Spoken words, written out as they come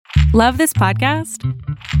Love this podcast?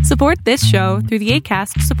 Support this show through the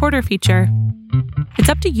Acast supporter feature. It's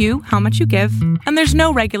up to you how much you give, and there's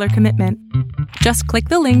no regular commitment. Just click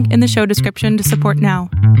the link in the show description to support now.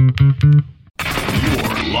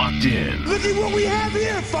 You're locked in. Look at what we have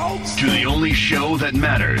here, folks. To the only show that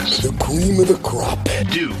matters. The cream of the crop.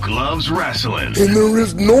 Duke Loves Wrestling. And there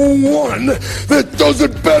is no one that does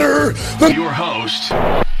it better than your host.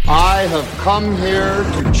 I have come here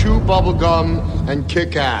to chew bubblegum and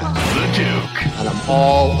kick ass. The Duke. And I'm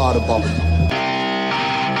all out of bubblegum.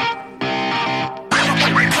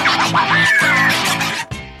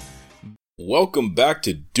 Welcome back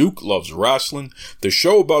to Duke Loves Wrestling, the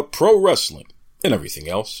show about pro wrestling and everything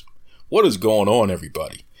else. What is going on,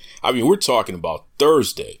 everybody? I mean, we're talking about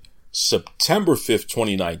Thursday, September 5th,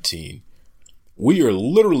 2019. We are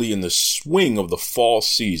literally in the swing of the fall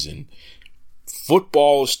season.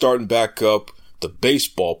 Football is starting back up. The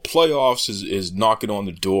baseball playoffs is knocking on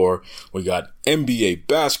the door. We got NBA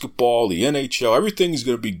basketball, the NHL. Everything is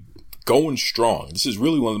going to be going strong. This is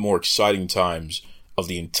really one of the more exciting times of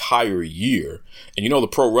the entire year. And you know, the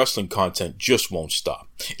pro wrestling content just won't stop.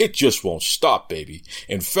 It just won't stop, baby.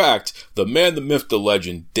 In fact, the man, the myth, the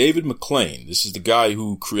legend, David McLane, this is the guy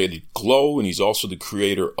who created Glow, and he's also the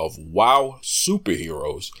creator of WoW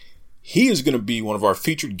Superheroes. He is going to be one of our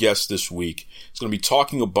featured guests this week. He's going to be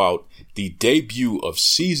talking about the debut of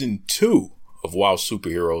Season 2 of WoW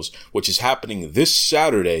Superheroes, which is happening this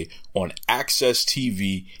Saturday on Access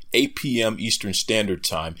TV, 8 p.m. Eastern Standard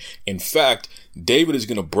Time. In fact, David is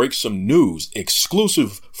going to break some news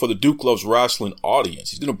exclusive for the Duke Loves Wrestling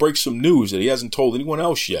audience. He's going to break some news that he hasn't told anyone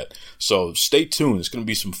else yet. So stay tuned. It's going to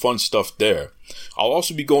be some fun stuff there. I'll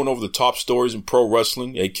also be going over the top stories in pro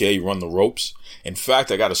wrestling, aka Run the Ropes. In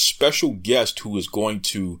fact, I got a special guest who is going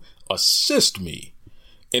to assist me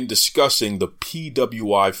in discussing the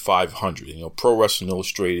PWI 500, Pro Wrestling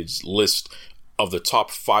Illustrated's list of the top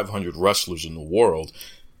 500 wrestlers in the world.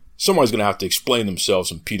 Somebody's going to have to explain themselves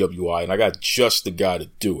in PWI, and I got just the guy to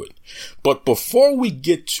do it. But before we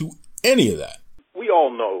get to any of that, we all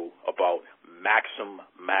know about Maxim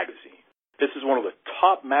Magazine. This is one of the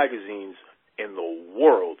top magazines in the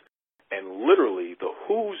world, and literally the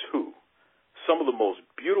who's who. Some of the most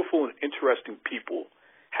beautiful and interesting people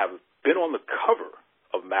have been on the cover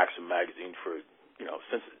of Maxim Magazine for,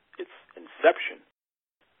 since its inception.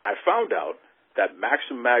 I found out that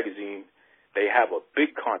Maxim Magazine, they have a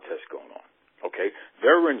big contest going on, okay?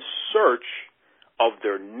 They're in search of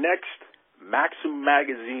their next Maxim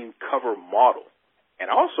Magazine cover model.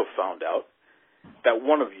 And I also found out that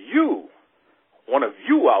one of you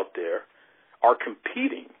out there are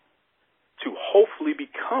competing to hopefully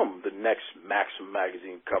become the next Maxim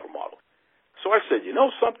Magazine cover model. So I said, you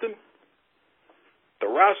know something? The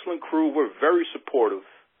wrestling crew, we're very supportive.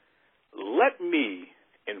 Let me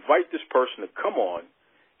invite this person to come on,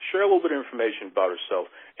 share a little bit of information about herself,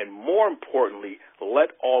 and more importantly,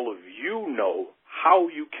 let all of you know how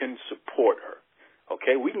you can support her.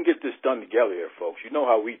 Okay? We can get this done together here, folks. You know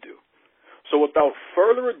how we do. So without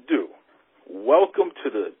further ado, welcome to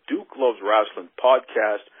the Duke Loves Wrestling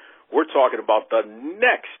podcast. We're talking about the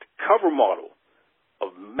next cover model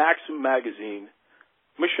of Maxim Magazine,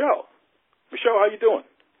 Michelle. Michelle, how you doing?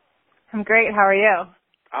 I'm great. How are you?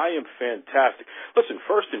 I am fantastic. Listen,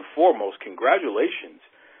 first and foremost, congratulations.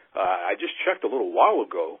 I just checked a little while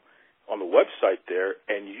ago on the website there,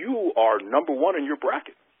 and you are number one in your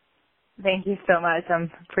bracket. Thank you so much.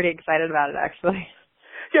 I'm pretty excited about it, actually.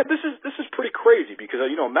 Yeah, this is pretty crazy because,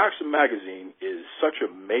 Maxim Magazine is such a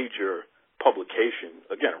major publication,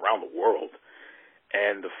 again, around the world.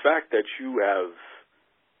 And the fact that you have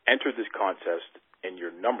entered this contest and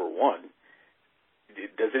you're number one,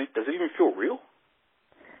 does it even feel real?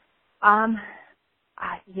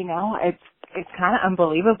 It's kind of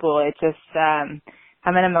unbelievable. It just, I'm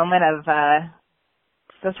in a moment of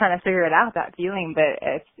still trying to figure it out, that feeling, but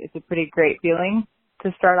it's a pretty great feeling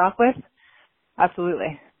to start off with.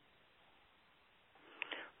 Absolutely.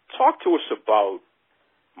 Talk to us about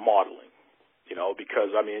modeling, because,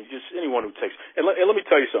 just anyone who takes, and let me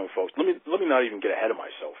tell you something, folks. Let me not even get ahead of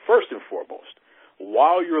myself. First and foremost,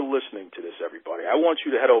 while you're listening to this, everybody, I want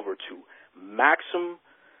you to head over to Maxim,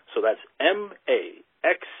 so that's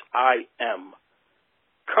MAXIM,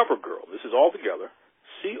 CoverGirl. This is all together,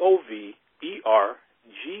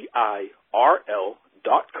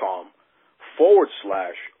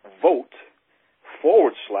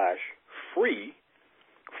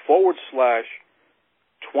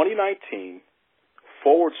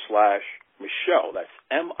 That's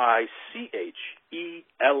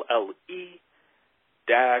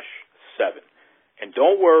MICHELLE-7. And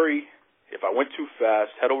don't worry, if I went too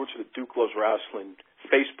fast, head over to the Duke Loves Wrestling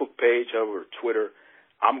Facebook page, head over to Twitter.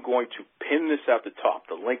 I'm going to pin this at the top,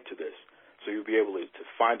 the link to this, so you'll be able to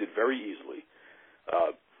find it very easily.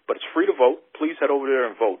 But it's free to vote. Please head over there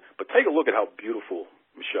and vote. But take a look at how beautiful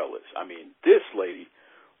Michelle is. I mean, this lady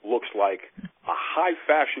looks like a high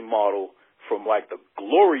fashion model from like the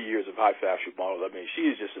glory years of high fashion models. I mean, she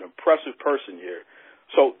is just an impressive person here.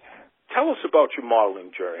 So tell us about your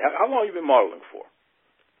modeling journey. How long have you been modeling for?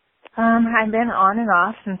 I've been on and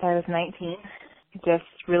off since I was 19. Just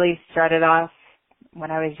really started off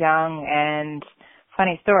when I was young, and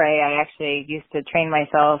funny story, I actually used to train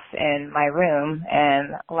myself in my room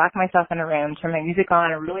and lock myself in a room, turn my music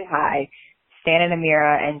on really high, stand in a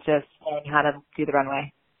mirror, and just learn how to do the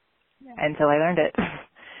runway until I learned it.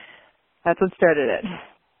 That's what started it.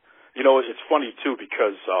 You know, it's funny, too,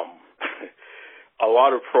 because a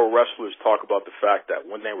lot of pro wrestlers talk about the fact that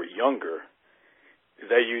when they were younger,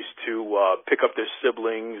 they used to pick up their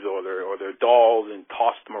siblings or their dolls and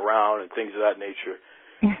toss them around and things of that nature.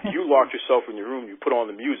 You locked yourself in your room, you put on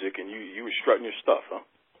the music, and you were strutting your stuff, huh?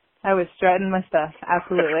 I was strutting my stuff,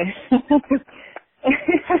 absolutely.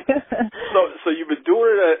 So you've been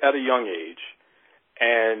doing it at a young age,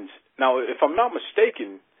 and now, if I'm not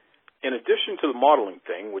mistaken, in addition to the modeling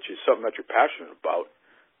thing, which is something that you're passionate about,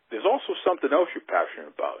 there's also something else you're passionate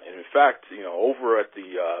about. And in fact, you know, over at the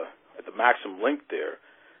Maxim link there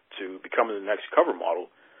to becoming the next cover model,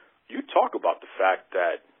 you talk about the fact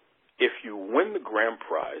that if you win the grand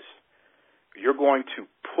prize, you're going to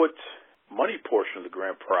put money portion of the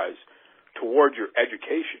grand prize towards your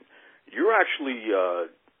education. You're actually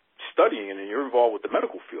studying and you're involved with the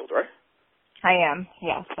medical field, right? I am,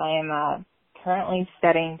 yes. I am currently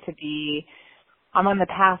studying to be, I'm on the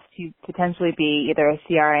path to potentially be either a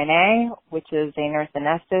CRNA, which is a nurse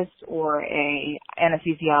anesthetist, or a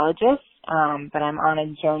anesthesiologist. But I'm on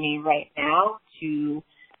a journey right now to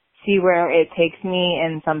see where it takes me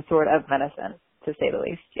in some sort of medicine, to say the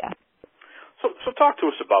least, yeah. So talk to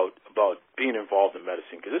us about being involved in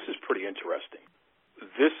medicine, because this is pretty interesting.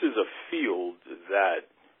 This is a field that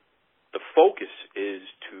the focus is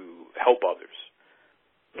to help others.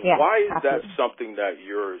 Yeah, why is absolutely. that something that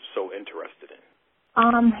you're so interested in?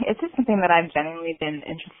 It's just something that I've genuinely been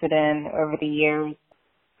interested in over the years.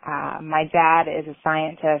 My dad is a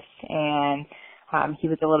scientist, and he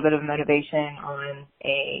was a little bit of motivation on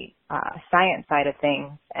a science side of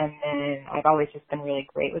things. And then I've always just been really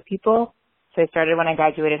great with people. So I started when I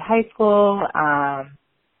graduated high school,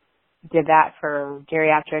 did that for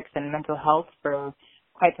geriatrics and mental health for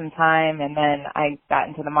quite some time. And then I got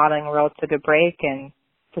into the modeling world, took a break, and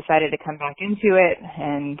decided to come back into it.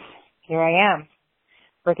 And here I am,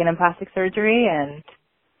 working in plastic surgery and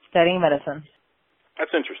studying medicine.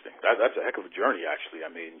 That's interesting. That's a heck of a journey, actually. I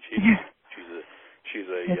mean, she's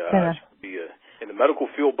in the medical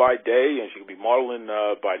field by day, and she can be modeling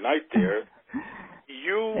by night there.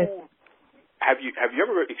 Have you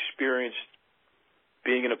ever experienced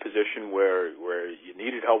being in a position where you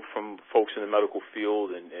needed help from folks in the medical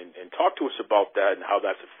field, and talk to us about that and how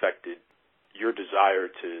that's affected your desire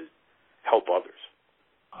to help others?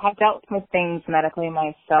 I've dealt with things medically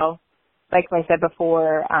myself. Like I said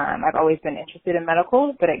before, I've always been interested in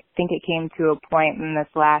medical, but I think it came to a point in this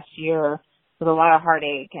last year with a lot of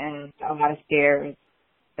heartache and a lot of scares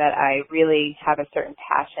that I really have a certain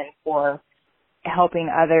passion for helping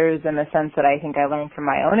others, in the sense that I think I learned from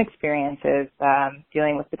my own experiences,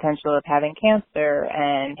 dealing with potential of having cancer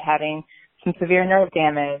and having some severe nerve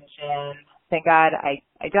damage. And thank God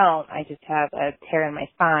I don't. I just have a tear in my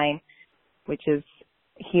spine, which is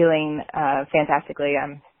healing fantastically.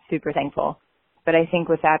 I'm super thankful. But I think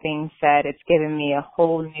with that being said, it's given me a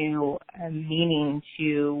whole new meaning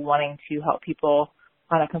to wanting to help people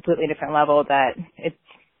on a completely different level that it's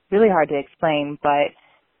really hard to explain, but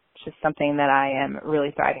it's just something that I am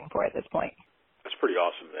really thriving for at this point. That's pretty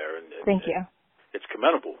awesome there. And thank you. It's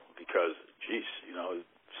commendable because, geez, you know,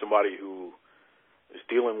 somebody who is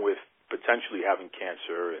dealing with potentially having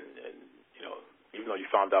cancer and you know, even though you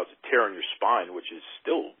found out it's a tear in your spine, which is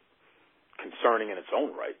still concerning in its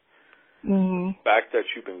own right. Mm-hmm. The fact that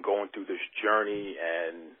you've been going through this journey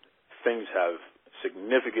and things have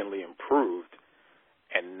significantly improved,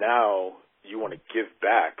 and now you want to give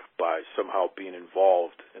back by somehow being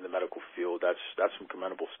involved in the medical field, that's some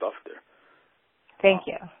commendable stuff there. Thank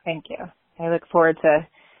you. I look forward to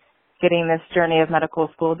getting this journey of medical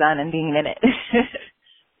school done and being in it.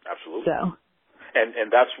 Absolutely. So.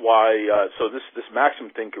 And that's why, so this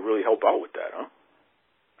Maxim thing could really help out with that, huh?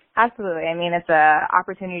 Absolutely. I mean, it's an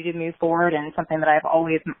opportunity to move forward and something that I've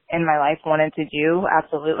always in my life wanted to do.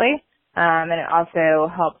 Absolutely. And it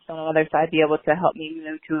also helps on the other side be able to help me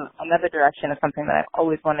move to another direction of something that I've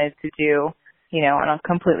always wanted to do on a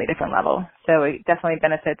completely different level. So it definitely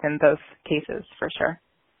benefits in both cases for sure.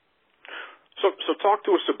 So talk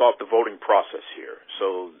to us about the voting process here.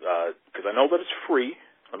 So, because I know that it's free.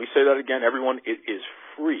 Let me say that again, everyone. It is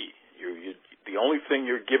free. The only thing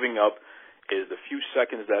you're giving up is the few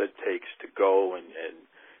seconds that it takes to go and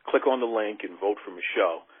click on the link and vote for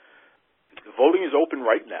Michelle. The voting is open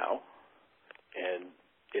right now, and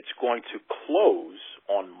it's going to close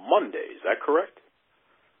on Monday. Is that correct?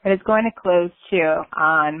 It is going to close too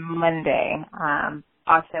on Monday.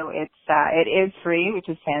 Also, it is free, which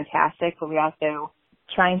is fantastic. But we also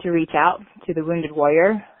trying to reach out to the Wounded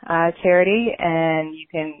Warrior charity, and you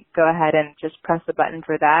can go ahead and just press the button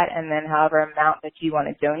for that, and then however amount that you want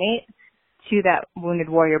to donate to that Wounded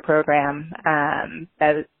Warrior program,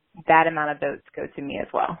 that amount of votes go to me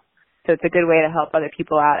as well. So it's a good way to help other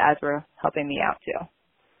people out as we're helping me out too.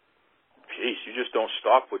 Jeez, you just don't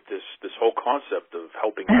stop with this whole concept of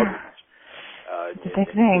helping others. It's a big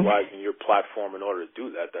thing. Utilizing your platform in order to do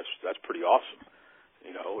that. That's pretty awesome.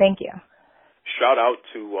 Thank you. Shout out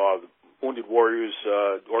to the Wounded Warriors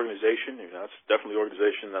organization. That's definitely an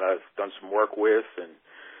organization that I've done some work with, and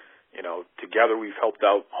together we've helped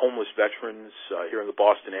out homeless veterans here in the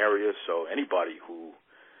Boston area. So anybody who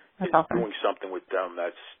is doing something with them,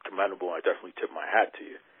 that's commendable. I definitely tip my hat to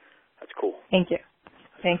you. That's cool. Thank you.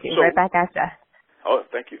 Thank you. So, right back at you. Oh,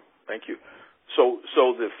 thank you. Thank you. So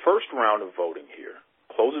the first round of voting here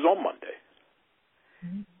closes on Monday.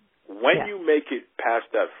 Mm-hmm. When you make it past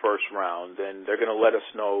that first round, then they're going to let us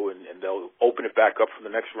know, and they'll open it back up for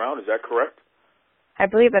the next round. Is that correct? I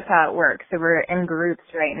believe that's how it works. So we're in groups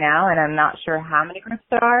right now, and I'm not sure how many groups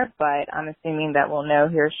there are, but I'm assuming that we'll know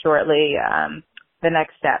here shortly the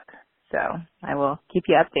next step. So I will keep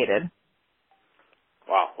you updated.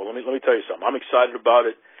 Wow. Well, let me tell you something. I'm excited about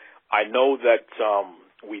it. I know that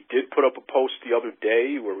we did put up a post the other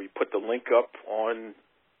day where we put the link up on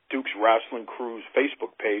Duke's Wrestling Crew's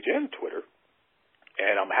Facebook page and Twitter,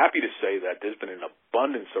 and I'm happy to say that there's been an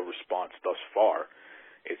abundance of response thus far.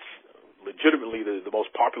 It's legitimately the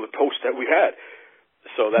most popular post that we had,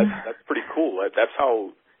 so that's pretty cool. That's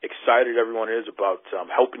how excited everyone is about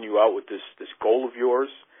helping you out with this goal of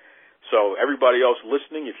yours. So everybody else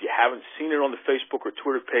listening, if you haven't seen it on the Facebook or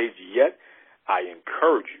Twitter page yet, I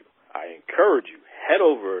encourage you, head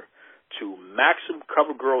over to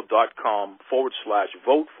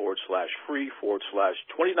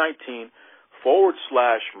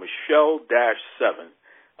MaximCoverGirl.com/vote/free/2019/Michelle-7.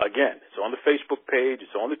 Again, it's on the Facebook page,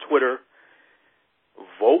 it's on the Twitter.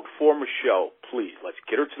 Vote for Michelle, please. Let's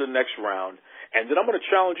get her to the next round. And then I'm going to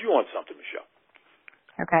challenge you on something, Michelle.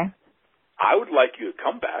 Okay. I would like you to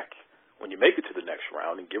come back when you make it to the next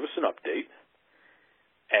round and give us an update.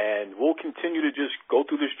 And we'll continue to just go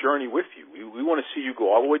through this journey with you. We want to see you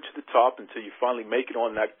go all the way to the top until you finally make it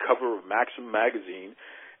on that cover of Maxim magazine.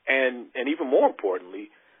 And even more importantly,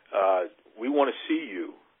 we want to see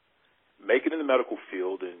you make it in the medical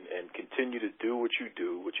field and continue to do what you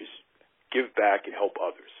do, which is give back and help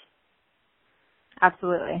others.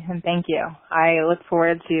 Absolutely, and thank you. I look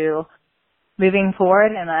forward to moving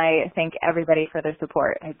forward, and I thank everybody for their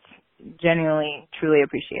support. It's genuinely, truly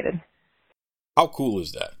appreciated. How cool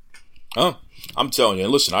is that? Huh? I'm telling you,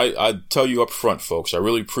 and listen, I tell you up front, folks, I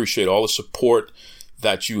really appreciate all the support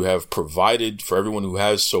that you have provided for everyone who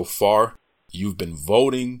has so far. You've been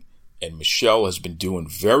voting, and Michelle has been doing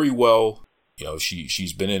very well.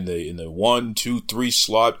 She's been in the 1, 2, 3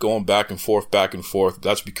 slot, going back and forth.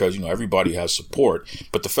 That's because, everybody has support.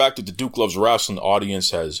 But the fact that the Duke Loves Wrestling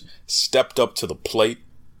audience has stepped up to the plate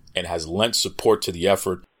and has lent support to the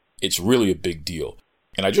effort, it's really a big deal.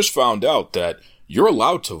 And I just found out that you're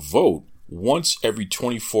allowed to vote once every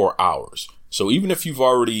 24 hours. So even if you've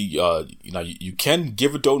already, you can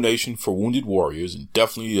give a donation for Wounded Warriors, and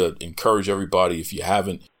definitely encourage everybody, if you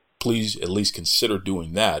haven't, please at least consider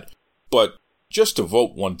doing that. But just to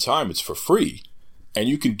vote one time, it's for free. And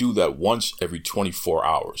you can do that once every 24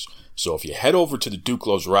 hours. So if you head over to the Duke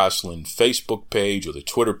Loves Wrestling Facebook page or the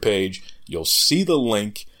Twitter page, you'll see the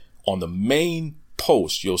link on the main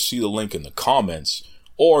post. You'll see the link in the comments,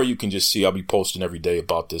 or you can just see I'll be posting every day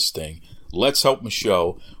about this thing. Let's help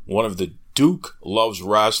Michelle, one of the Duke Loves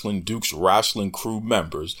Wrestling, Duke's Wrestling Crew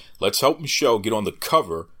members. Let's help Michelle get on the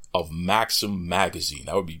cover of Maxim magazine.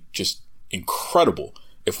 That would be just incredible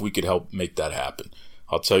if we could help make that happen.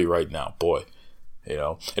 I'll tell you right now, boy.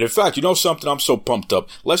 And in fact, something? I'm so pumped up.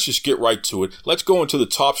 Let's just get right to it. Let's go into the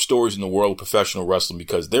top stories in the world of professional wrestling,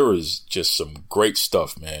 because there is just some great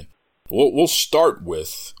stuff, man. We'll start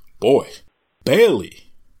with, Bayley.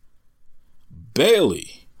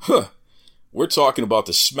 We're talking about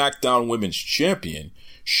the SmackDown Women's Champion.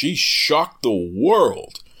 She shocked the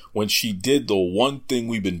world when she did the one thing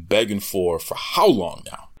we've been begging for how long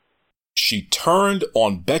now? She turned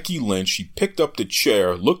on Becky Lynch. She picked up the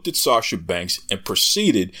chair, looked at Sasha Banks, and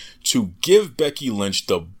proceeded to give Becky Lynch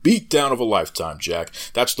the beatdown of a lifetime, Jack.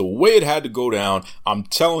 That's the way it had to go down. I'm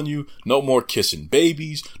telling you, no more kissing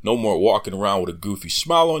babies, no more walking around with a goofy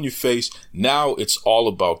smile on your face. Now it's all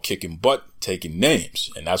about kicking butt, taking names,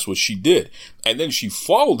 and that's what she did. And then she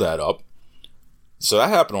followed that up. So that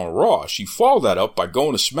happened on Raw. She followed that up by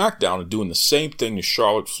going to SmackDown and doing the same thing to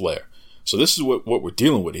Charlotte Flair. So this is what we're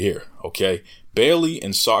dealing with here, okay? Bayley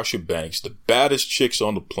and Sasha Banks, the baddest chicks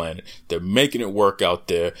on the planet. They're making it work out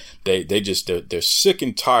there. They're sick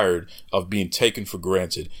and tired of being taken for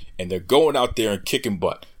granted, and they're going out there and kicking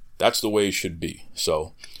butt. That's the way it should be.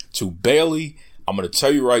 So to Bayley, I'm going to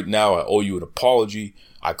tell you right now, I owe you an apology.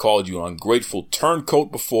 I called you an ungrateful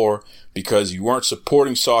turncoat before because you weren't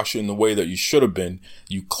supporting Sasha in the way that you should have been.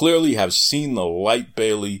 You clearly have seen the light,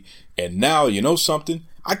 Bayley, and now, you know something?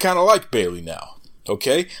 I kind of like Bayley now,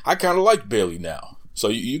 okay? I kind of like Bayley now. So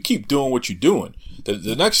you keep doing what you're doing.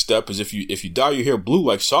 The next step is if you dye your hair blue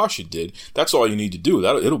like Sasha did, that's all you need to do.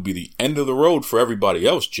 It'll be the end of the road for everybody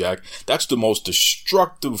else, Jack. That's the most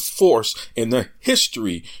destructive force in the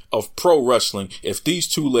history of pro wrestling. If these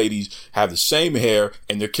two ladies have the same hair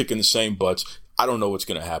and they're kicking the same butts, I don't know what's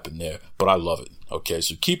going to happen there, but I love it. Okay,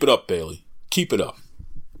 so keep it up, Bayley. Keep it up.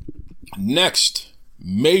 Next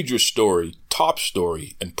major story, top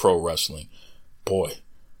story in pro wrestling. Boy,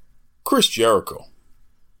 Chris Jericho.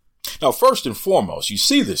 Now, first and foremost, you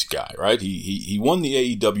see this guy, right? He won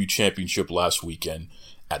the AEW championship last weekend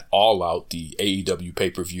at All Out, the AEW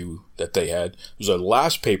pay-per-view that they had. It was their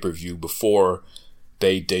last pay-per-view before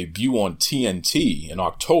they debut on TNT in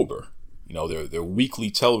October. You know, their weekly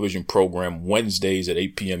television program, Wednesdays at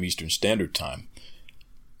 8 p.m. Eastern Standard Time.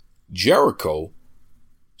 Jericho,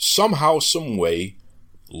 somehow, some way,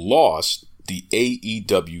 lost the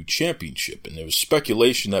AEW championship. And there was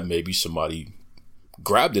speculation that maybe somebody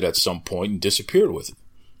grabbed it at some point and disappeared with it.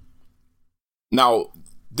 Now,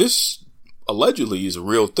 this allegedly is a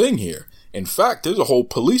real thing here. In fact, there's a whole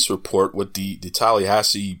police report with the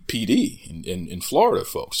Tallahassee PD in Florida,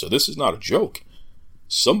 folks. So this is not a joke.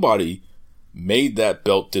 Somebody made that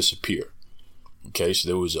belt disappear. Okay, so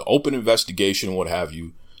there was an open investigation and what have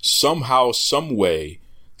you. Somehow, some way,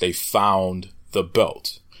 they found the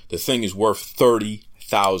belt. The thing is worth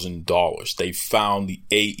 $30,000. They found the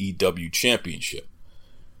AEW championship.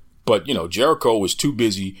 But, you know, Jericho was too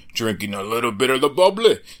busy drinking a little bit of the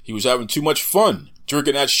bubbly. He was having too much fun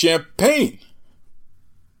drinking that champagne.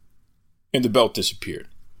 And the belt disappeared.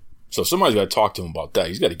 So somebody's got to talk to him about that.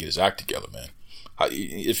 He's got to get his act together, man.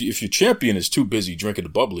 If your champion is too busy drinking the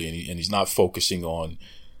bubbly and he's not focusing on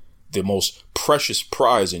the most precious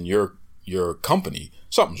prize in your company,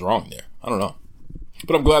 something's wrong there. I don't know.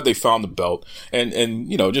 But I'm glad they found the belt.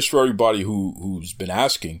 And you know, just for everybody who's been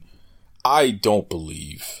asking, I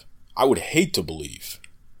would hate to believe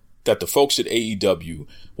that the folks at AEW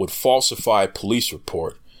would falsify a police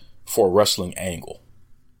report for a wrestling angle.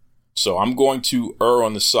 So I'm going to err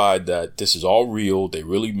on the side that this is all real. They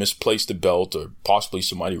really misplaced the belt, or possibly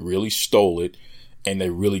somebody really stole it and they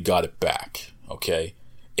really got it back. Okay.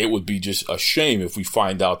 It would be just a shame if we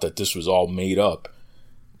find out that this was all made up,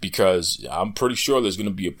 because I'm pretty sure there's going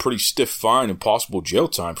to be a pretty stiff fine and possible jail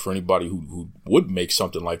time for anybody who would make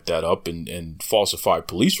something like that up and falsify a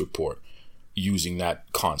police report using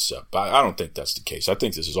that concept. I don't think that's the case. I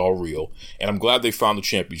think this is all real. And I'm glad they found the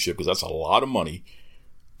championship, because that's a lot of money.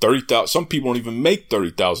 $30,000. Some people don't even make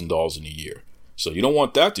 $30,000 in a year. So you don't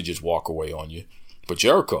want that to just walk away on you. But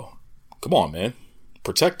Jericho, come on, man.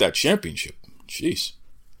 Protect that championship. Jeez.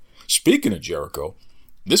 Speaking of Jericho,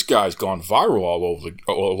 this guy's gone viral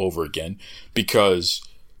all over again, because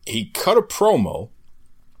he cut a promo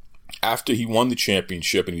after he won the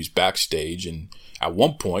championship and he was backstage, and at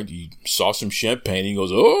one point he saw some champagne and he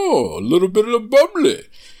goes, "Oh, a little bit of the bubbly,"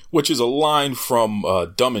 which is a line from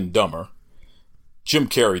Dumb and Dumber. Jim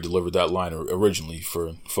Carrey delivered that line originally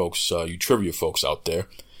for folks, you trivia folks out there.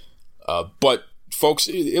 But folks,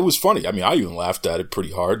 it was funny. I mean, I even laughed at it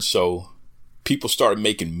pretty hard. So people started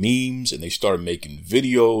making memes and they started making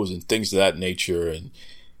videos and things of that nature, and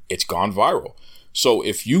it's gone viral. So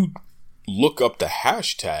if you look up the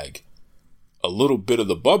hashtag "a little bit of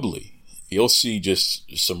the bubbly," you'll see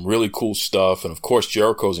just some really cool stuff. And of course,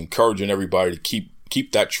 Jericho's encouraging everybody to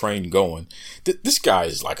keep that train going. This guy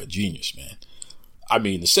is like a genius, man. I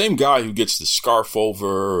mean, the same guy who gets the scarf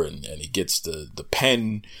over and he gets the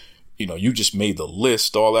pen, you know, you just made the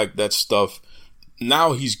list, all that stuff.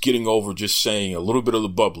 Now he's getting over just saying a little bit of the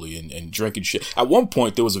bubbly and drinking shit. At one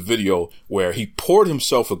point, there was a video where he poured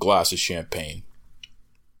himself a glass of champagne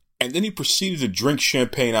And then he proceeded to drink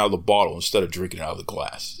champagne out of the bottle instead of drinking it out of the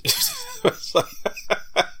glass.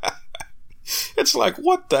 It's like,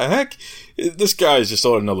 what the heck? This guy is just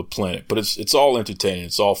on another planet. But it's all entertaining.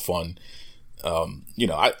 It's all fun.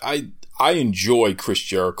 I enjoy Chris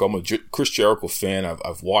Jericho. I'm a Chris Jericho fan.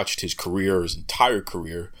 I've watched his entire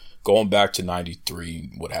career, going back to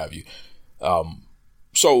 93, what have you.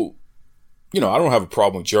 So, I don't have a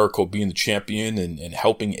problem with Jericho being the champion and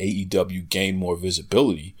helping AEW gain more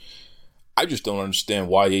visibility. I just don't understand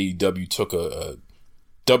why AEW took a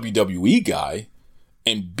WWE guy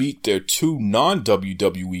and beat their two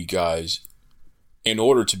non-WWE guys in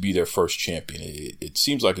order to be their first champion. It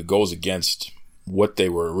seems like it goes against what they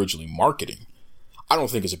were originally marketing. I don't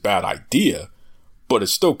think it's a bad idea, but it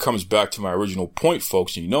still comes back to my original point,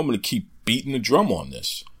 folks, and I'm going to keep beating the drum on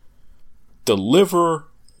this. Deliver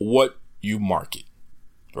what you market,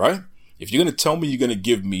 right? If you're going to tell me you're going to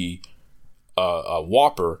give me a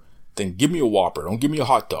Whopper, then give me a Whopper. Don't give me a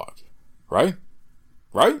hot dog, right?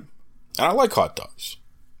 Right? And I like hot dogs.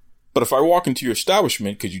 But if I walk into your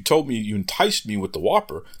establishment because you told me you enticed me with the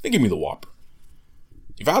Whopper, then give me the Whopper.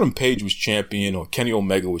 If Adam Page was champion or Kenny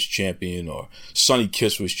Omega was champion or Sonny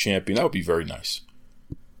Kiss was champion, that would be very nice.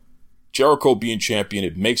 Jericho being champion,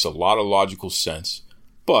 it makes a lot of logical sense,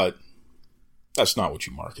 but that's not what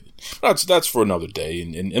you marketed. That's for another day.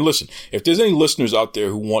 And listen, if there's any listeners out there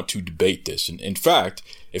who want to debate this, and in fact,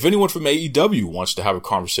 if anyone from AEW wants to have a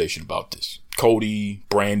conversation about this, Cody,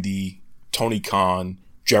 Brandy, Tony Khan,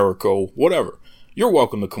 Jericho, whatever, you're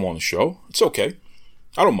welcome to come on the show. It's okay.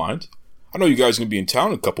 I don't mind. I know you guys are going to be in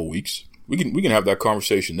town in a couple weeks. We can have that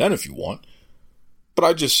conversation then if you want. But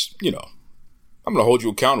I just, I'm going to hold you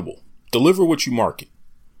accountable. Deliver what you market.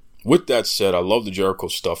 With that said, I love the Jericho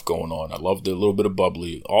stuff going on. I love the little bit of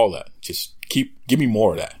bubbly, all that. Just give me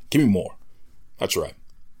more of that. Give me more. That's right.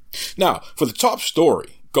 Now, for the top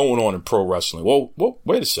story going on in pro wrestling. Well,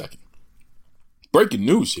 wait a second. Breaking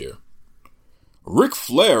news here. Ric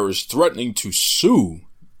Flair is threatening to sue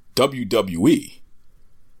WWE.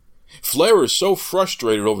 Flair is so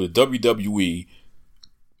frustrated over the WWE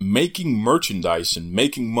making merchandise and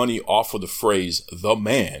making money off of the phrase "the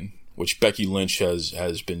man," which Becky Lynch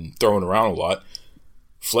has been throwing around a lot.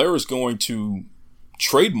 Flair is going to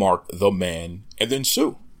trademark "the man" and then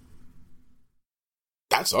sue.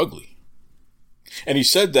 That's ugly. And he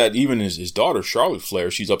said that even his daughter, Charlotte Flair,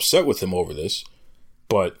 she's upset with him over this,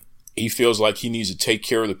 but he feels like he needs to take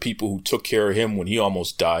care of the people who took care of him when he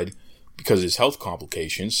almost died because of his health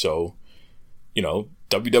complications. So,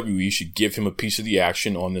 WWE should give him a piece of the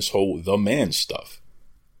action on this whole "the man" stuff.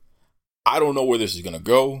 I don't know where this is going to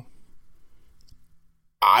go.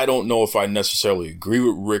 I don't know if I necessarily agree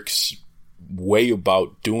with Rick's way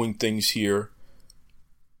about doing things here,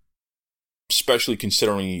 especially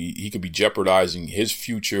considering he could be jeopardizing his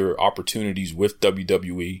future opportunities with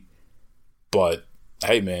WWE. But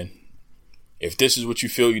hey, man, if this is what you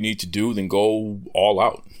feel you need to do, then go all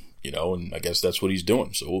out, and I guess that's what he's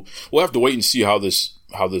doing. So we'll have to wait and see how this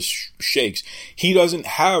shakes. He doesn't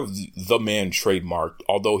have the man trademarked,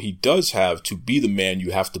 although he does have to be the man,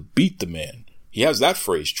 you have to beat the man. He has that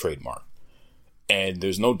phrase trademarked. And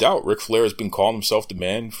there's no doubt Ric Flair has been calling himself the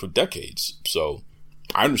man for decades. So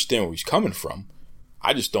I understand where he's coming from.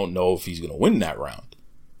 I just don't know if he's going to win that round.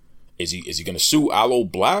 Is he going to sue Aloe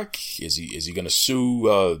Black? Is he going to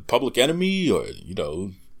sue Public Enemy? Or,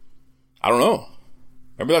 I don't know.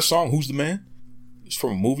 Remember that song, "Who's the Man"? It's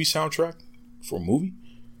from a movie soundtrack. For a movie?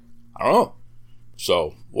 I don't know.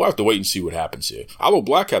 So we'll have to wait and see what happens here. Aloe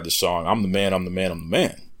Black had the song, "I'm the man, I'm the man, I'm the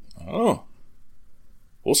man." I don't know.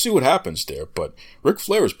 We'll see what happens there. But Ric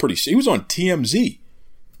Flair is he was on TMZ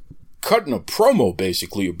cutting a promo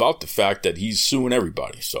basically about the fact that he's suing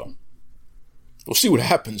everybody. So we'll see what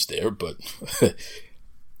happens there. But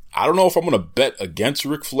I don't know if I'm going to bet against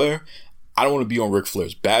Ric Flair. I don't want to be on Ric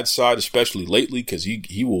Flair's bad side, especially lately, because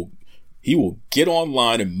he will get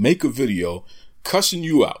online and make a video cussing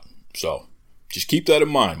you out. So just keep that in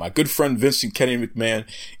mind. My good friend Vincent Kenny McMahon,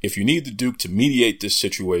 if you need the Duke to mediate this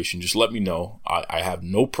situation, just let me know. I have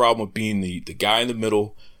no problem with being the guy in the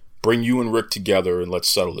middle. Bring you and Rick together and let's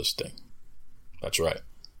settle this thing. That's right.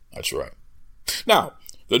 That's right. Now,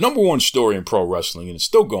 the number one story in pro wrestling, and it's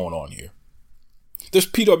still going on here, this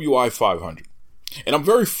PWI 500. And I'm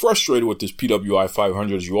very frustrated with this PWI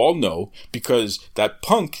 500, as you all know, because that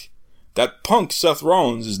punk Seth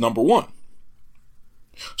Rollins is number one.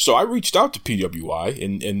 So I reached out to PWI,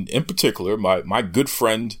 and in particular, my good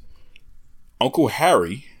friend, Uncle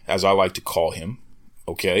Harry, as I like to call him,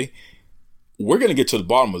 okay? We're going to get to the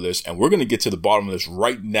bottom of this, and we're going to get to the bottom of this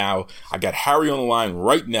right now. I got Harry on the line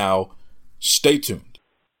right now. Stay tuned.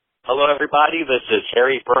 Hello, everybody. This is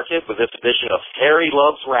Harry Burkett with this edition of Harry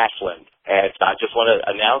Loves Wrestling. And I just want to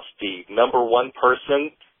announce the number one person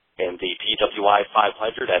in the PWI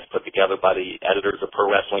 500 as put together by the editors of Pro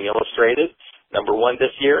Wrestling Illustrated. Number one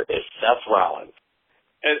this year is Seth Rollins.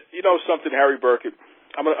 And you know something, Harry Burkett?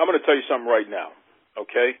 I'm gonna tell you something right now,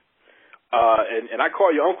 okay? And I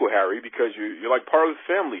call you Uncle Harry because you're like part of the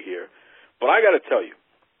family here. But I got to tell you,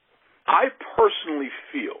 I personally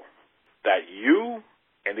feel that you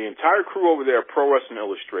and the entire crew over there at Pro Wrestling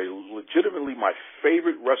Illustrated, legitimately my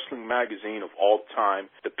favorite wrestling magazine of all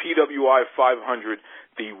time, the PWI 500,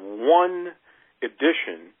 the one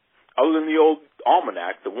edition, other than the old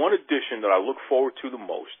almanac, the one edition that I look forward to the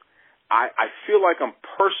most. I feel like I'm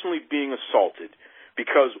personally being assaulted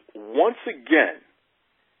because once again,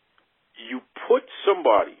 you put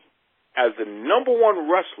somebody as the number one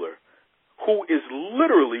wrestler who is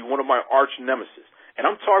literally one of my arch nemesis. And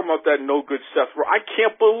I'm talking about that no-good Seth Rollins. I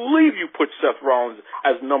can't believe you put Seth Rollins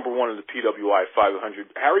as number one in the PWI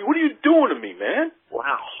 500. Harry, what are you doing to me, man?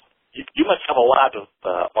 Wow. You must have a lot of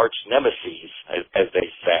arch nemesis, as they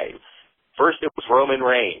say. First, it was Roman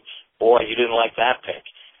Reigns. Boy, you didn't like that pick.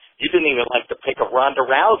 You didn't even like the pick of Ronda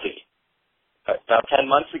Rousey about 10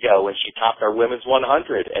 months ago when she topped our women's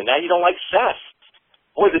 100. And now you don't like Seth.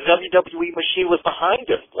 Boy, the WWE machine was behind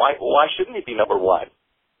him. Why shouldn't he be number one?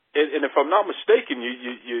 And if I'm not mistaken,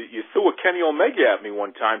 you threw a Kenny Omega at me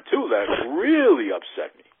one time, too. That really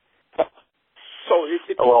upset me. So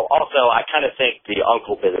well, also, I kind of think the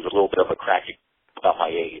uncle bit is a little bit of a crack about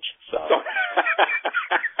my age. So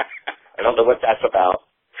I don't know what that's about.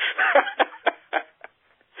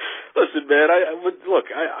 Listen, man,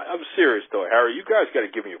 I'm serious, though, Harry. You guys got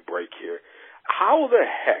to give me a break here. How the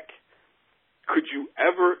heck could you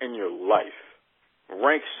ever in your life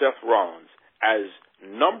rank Seth Rollins as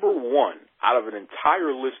number one out of an entire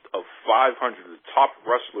list of 500 of the top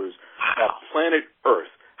wrestlers on planet Earth?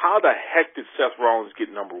 How the heck did Seth Rollins get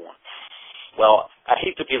number one? Well, I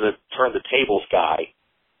hate to be the turn the tables guy,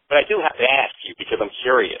 but I do have to ask you because I'm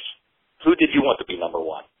curious. Who did you want to be number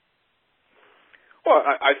one? Well,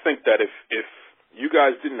 I think that if you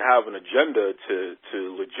guys didn't have an agenda to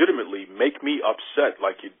legitimately make me upset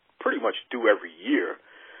like you pretty much do every year,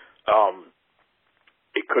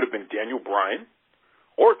 it could have been Daniel Bryan.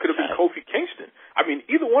 Or it could have been Kofi Kingston. I mean,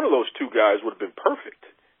 either one of those two guys would have been perfect.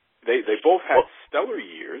 They both had stellar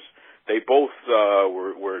years. They both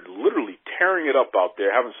were literally tearing it up out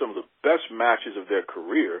there, having some of the best matches of their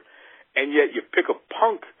career, and yet you pick a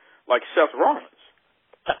punk like Seth Rollins.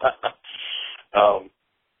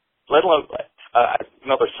 Let alone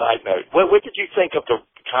another side note. What did you think of the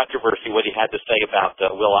controversy, what he had to say about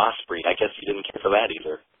Will Ospreay? I guess you didn't care for that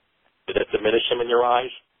either. Did it diminish him in your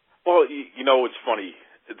eyes? Well, you know, it's funny.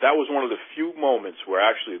 That was one of the few moments where I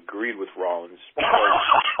actually agreed with Rollins.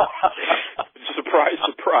 Surprise,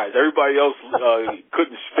 surprise. Everybody else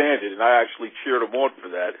couldn't stand it, and I actually cheered him on for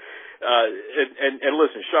that. And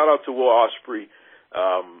listen, shout out to Will Ospreay.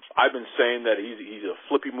 I've been saying that he's a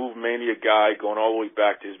flippy move mania guy going all the way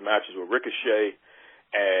back to his matches with Ricochet.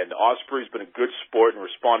 And Ospreay's been a good sport and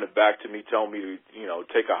responded back to me, telling me to,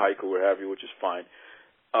 take a hike or what have you, which is fine.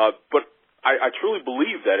 But I truly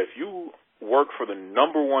believe that if you work for the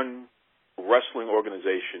number one wrestling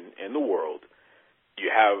organization in the world, you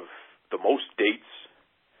have the most dates,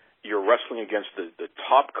 you're wrestling against the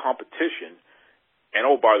top competition, and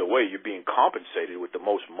oh, by the way, you're being compensated with the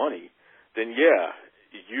most money, then yeah,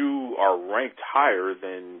 you are ranked higher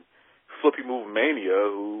than Flippy Move Mania,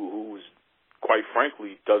 who's quite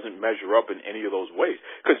frankly doesn't measure up in any of those ways.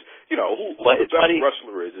 Because, who the best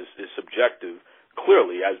wrestler is subjective,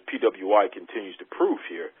 clearly, as PWI continues to prove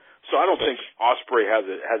here. So I don't think Ospreay has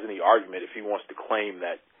any argument if he wants to claim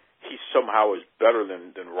that he somehow is better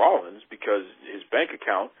than Rollins because his bank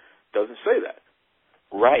account doesn't say that.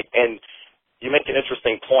 Right, and you make an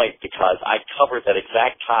interesting point because I covered that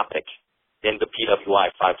exact topic in the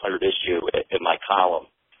PWI 500 issue in my column,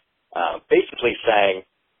 basically saying,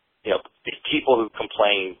 these people who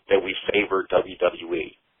complain that we favor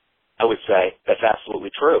WWE, I would say that's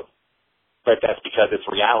absolutely true. But that's because it's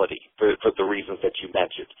reality for the reasons that you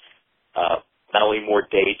mentioned. Not only more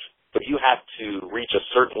dates, but you have to reach a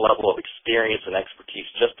certain level of experience and expertise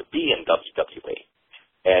just to be in WWE.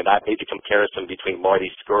 And I made the comparison between Marty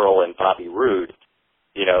Scurll and Bobby Roode.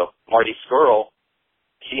 Marty Scurll,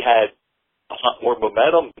 he had a lot more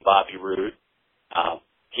momentum than Bobby Roode.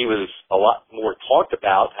 He was a lot more talked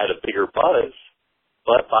about, had a bigger buzz.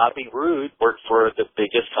 But Bobby Roode worked for the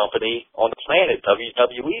biggest company on the planet,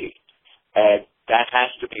 WWE. And that has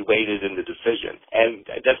to be weighted in the decision. And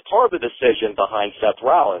that's part of the decision behind Seth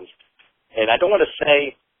Rollins. And I don't want to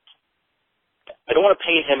say, I don't want to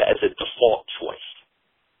paint him as a default choice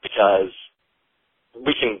because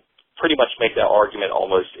we can pretty much make that argument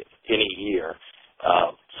almost any year.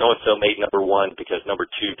 So-and-so made number 1 because number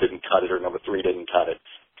 2 didn't cut it or number 3 didn't cut it.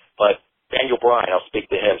 But Daniel Bryan, I'll speak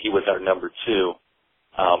to him. He was our number 2.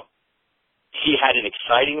 He had an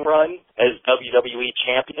exciting run as WWE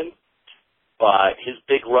champion, but his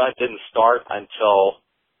big run didn't start until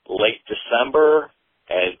late December,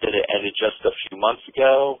 and then it ended just a few months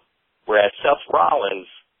ago. Whereas Seth Rollins,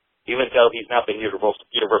 even though he's not been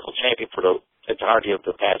Universal Champion for the entirety of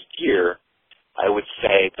the past year, I would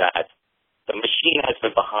say that the machine has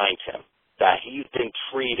been behind him, that he's been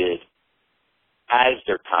treated as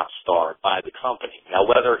their top star by the company. Now,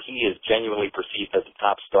 whether he is genuinely perceived as a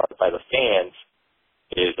top star by the fans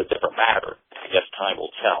is a different matter. I guess time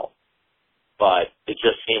will tell. But it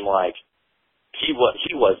just seemed like he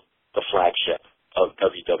was the flagship of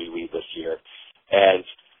WWE this year. And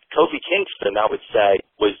Kofi Kingston, I would say,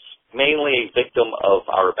 was mainly a victim of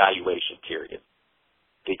our evaluation period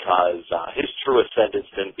because his true ascendance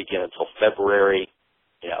didn't begin until February,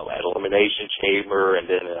 at Elimination Chamber and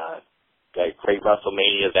then that great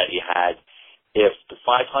WrestleMania that he had. If the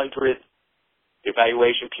 500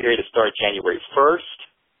 evaluation period had started January 1st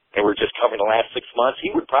and we're just covering the last 6 months,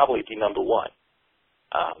 he would probably be number 1.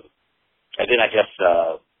 And then I guess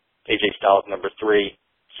AJ Styles, number 3,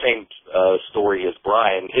 same story as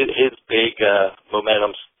Bryan. His big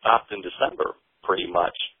momentum stopped in December, pretty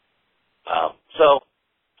much. So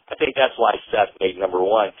I think that's why Seth made number 1.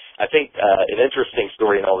 I think an interesting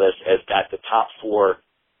story in all this is that the top 4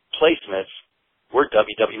 placements were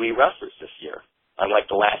WWE wrestlers this year,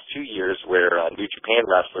 unlike the last 2 years where New Japan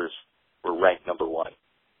wrestlers were ranked number 1.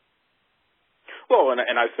 Well,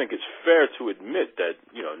 and I think it's fair to admit that,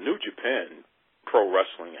 New Japan Pro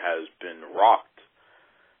Wrestling has been rocked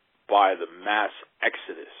by the mass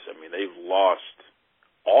exodus. I mean, they've lost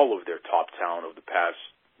all of their top talent of the past,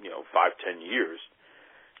 5-10 years.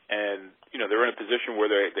 And, they're in a position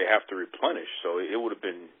where they have to replenish. So it would have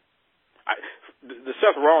been, the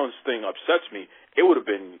Seth Rollins thing upsets me. It would have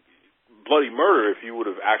been bloody murder if you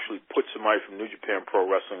would have actually put somebody from New Japan Pro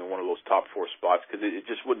Wrestling in one of those top 4 spots because it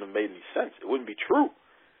just wouldn't have made any sense. It wouldn't be true.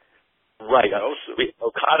 Right.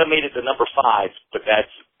 Okada made it to number 5, but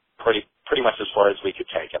that's pretty much as far as we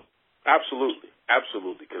could take him. Absolutely.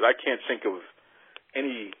 Because I can't think of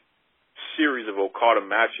any series of Okada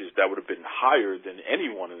matches that would have been higher than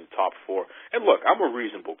anyone in the top 4. And look, I'm a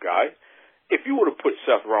reasonable guy. If you would have put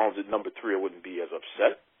Seth Rollins at number 3, I wouldn't be as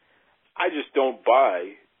upset. I just don't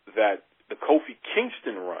buy that the Kofi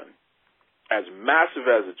Kingston run, as massive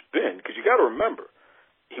as it's been, because you got to remember,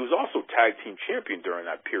 he was also tag team champion during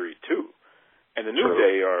that period too. And the New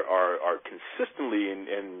Day are consistently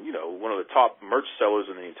in one of the top merch sellers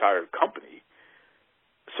in the entire company.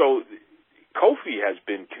 So Kofi has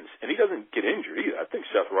been, and he doesn't get injured either. I think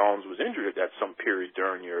Seth Rollins was injured at some period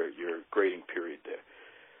during your grading period there.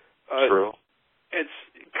 True. It's,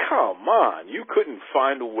 come on, you couldn't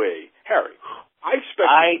find a way. Harry, I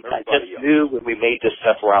just knew when we made this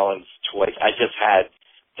Seth Rollins choice, I just had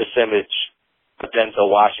this image of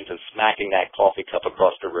Denzel Washington smacking that coffee cup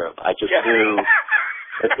across the room. I just knew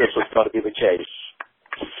that this was going to be the case.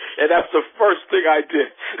 And that's the first thing I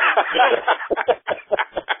did.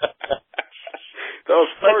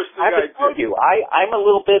 I told you, I'm a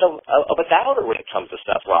little bit of a doubter when it comes to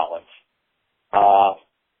Seth Rollins.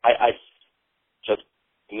 I just,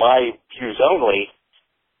 my views only,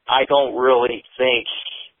 I don't really think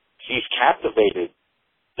he's captivated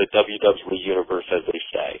the WWE universe, as they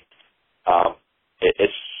say.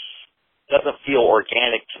 It doesn't feel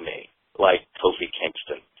organic to me, like Kofi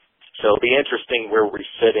Kingston. So it'll be interesting where we're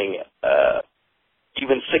sitting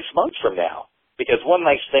even 6 months from now. Because one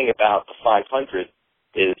nice thing about the 500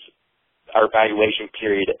 is our evaluation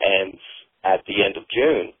period ends at the end of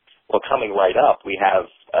June. Well, coming right up, we have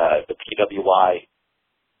the PWI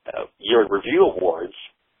Year in Review Awards.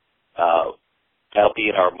 That'll be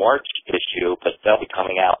in our March issue, but that'll be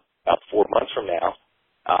coming out about 4 months from now.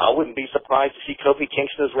 I wouldn't be surprised to see Kofi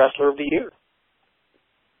Kingston as Wrestler of the Year.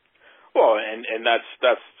 Well, and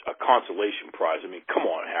that's a consolation prize. I mean, come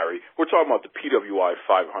on, Harry. We're talking about the PWI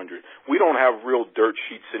 500. We don't have real dirt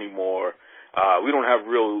sheets anymore. We don't have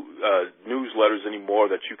real newsletters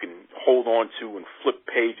anymore that you can hold on to and flip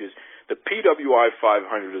pages. The PWI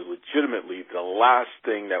 500 is legitimately the last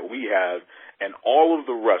thing that we have, and all of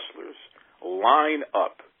the wrestlers line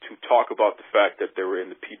up to talk about the fact that they were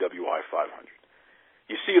in the PWI 500.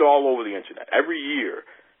 You see it all over the internet. Every year,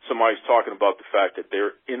 somebody's talking about the fact that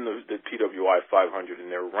they're in the PWI 500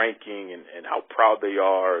 and their ranking and how proud they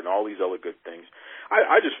are and all these other good things.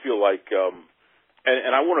 I just feel like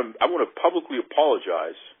and I want to publicly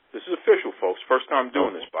apologize. This is official, folks. First time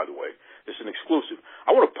doing this, by the way. This is an exclusive.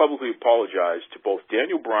 I want to publicly apologize to both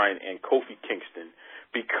Daniel Bryan and Kofi Kingston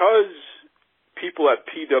because people at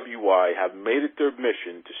PWI have made it their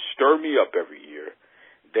mission to stir me up every year.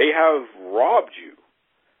 They have robbed you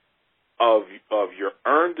of your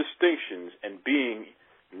earned distinctions and being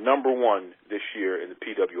number one this year in the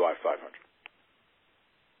PWI 500.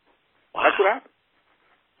 Wow. That's what happened.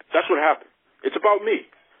 That's what happened. It's about me,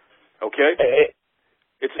 okay?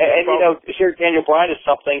 It's and you know, here Daniel Bryan is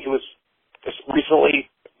something who was just recently,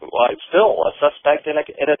 still a suspect in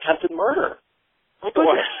an attempted murder.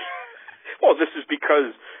 Well, this is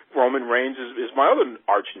because Roman Reigns is my other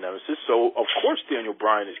arch nemesis, so of course Daniel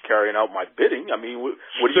Bryan is carrying out my bidding. I mean, what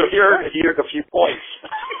do you here's a few points.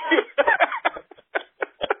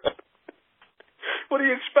 What do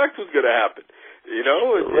you expect was going to happen? You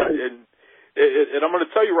know, and I'm going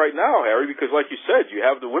to tell you right now, Harry, because like you said, you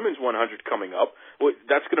have the women's 100 coming up.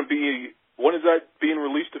 That's going to be, when is that being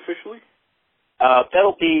released officially?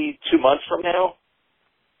 That'll be 2 months from now.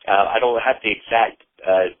 I don't have the exact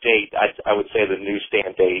date. I would say the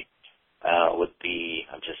newsstand date would be,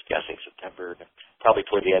 I'm just guessing, September, probably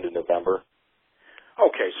toward the end of November.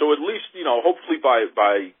 Okay, so at least, you know, hopefully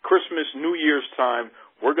by Christmas, New Year's time,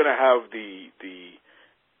 we're going to have the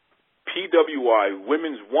PWI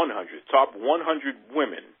Women's 100, top 100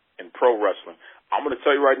 women in pro wrestling. I'm going to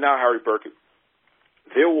tell you right now, Harry Burkett,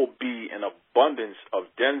 there will be an abundance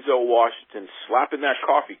of Denzel Washington slapping that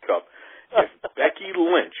coffee cup if Becky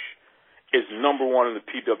Lynch is number one in the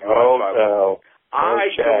PWI 500. No.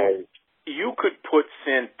 You could put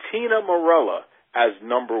Santina Marella as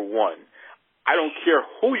number one. I don't care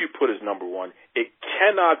who you put as number one. It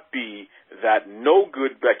cannot be that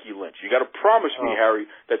no-good Becky Lynch. You got to promise me, Harry,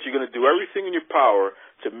 that you're going to do everything in your power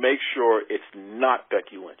to make sure it's not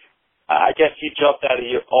Becky Lynch. I guess you jumped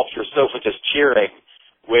off your sofa just cheering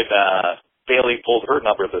when Bayley pulled her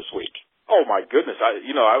number this week. Oh my goodness!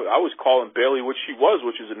 I was calling Bayley what she was,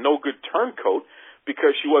 which is a no-good turncoat,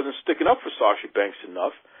 because she wasn't sticking up for Sasha Banks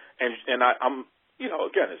enough. And I'm, you know,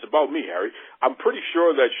 again, it's about me, Harry. I'm pretty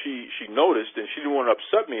sure that she noticed, and she didn't want to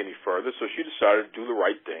upset me any further, so she decided to do the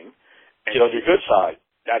right thing. And on your good side.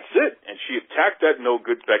 That's it. And she attacked that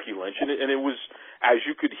no-good Becky Lynch, and it was, as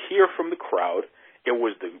you could hear from the crowd, it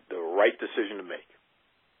was the right decision to make.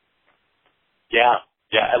 Yeah.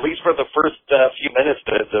 Yeah, at least for the first few minutes,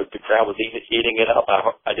 the crowd was eating it up.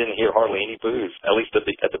 I didn't hear hardly any boos, at least at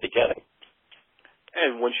the beginning.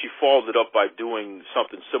 And when she followed it up by doing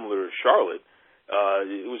something similar to Charlotte,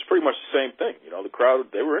 it was pretty much the same thing. You know, the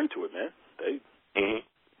crowd, they were into it, man.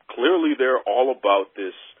 Clearly they're all about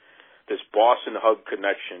this boss and hug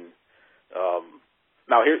connection.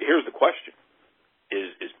 Now, here's the question.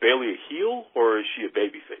 Is Bayley a heel or is she a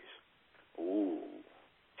babyface? Ooh.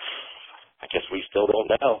 I guess we still don't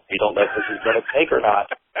know. We don't know if this is going to take or not.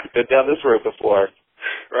 We've been down this road before.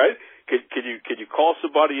 Right? Could you call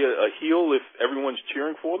somebody a heel if everyone's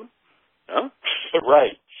cheering for them? Huh?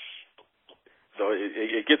 Right. So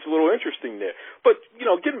it gets a little interesting there. But, you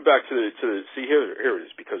know, getting back to see, here it is,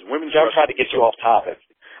 because women's wrestling... I'm trying to get you off topic.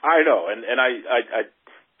 I know, and I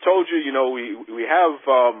told you, you know, we have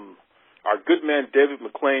our good man David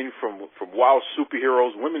McLean from Wild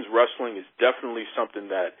Superheroes. Women's wrestling is definitely something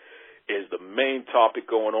that is the main topic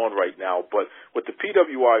going on right now. But with the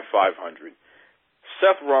PWI 500,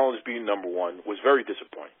 Seth Rollins being number one was very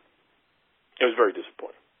disappointing. It was very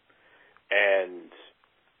disappointing. And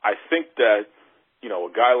I think that, you know,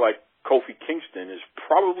 a guy like Kofi Kingston is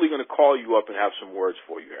probably going to call you up and have some words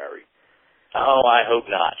for you, Harry. Oh, I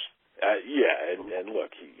hope not. Yeah, and look,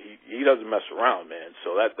 he doesn't mess around, man.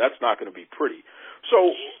 So that's not going to be pretty. So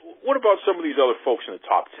what about some of these other folks in the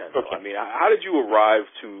top 10? Okay. I mean, how did you arrive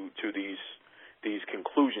to these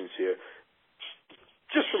conclusions here?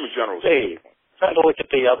 Just from a general standpoint. Trying to look at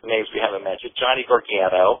the other names we haven't mentioned. Johnny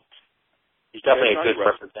Gargano. He's definitely a good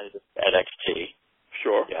representative at NXT.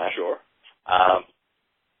 Sure, yeah. Sure.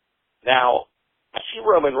 Now, I see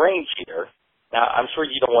Roman Reigns here. Now, I'm sure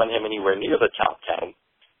you don't want him anywhere near the top 10,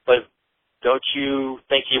 but don't you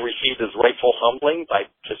think he received his rightful humbling by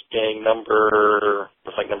just being number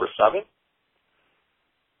 7?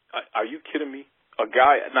 Are you kidding me? A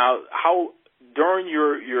guy, now, how, during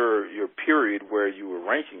your period where you were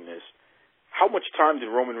ranking this, how much time did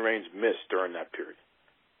Roman Reigns miss during that period?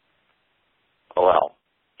 Well,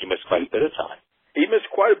 he missed quite a bit of time. He missed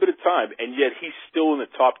quite a bit of time, and yet he's still in the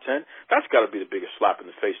top 10. That's got to be the biggest slap in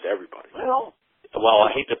the face to everybody. Well,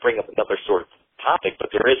 I hate to bring up another sort of topic,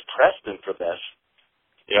 but there is precedent for this.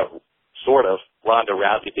 You know, sort of. Ronda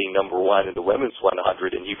Rousey being number one in the women's 100,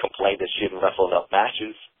 and you complained that she didn't wrestle enough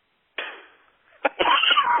matches.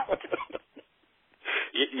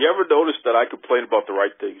 You ever notice that I complain about the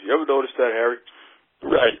right things? You ever notice that, Harry?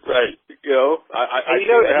 Right. You know, I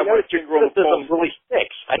have my finger on the pulse. Really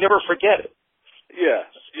sticks. I never forget it. Yeah,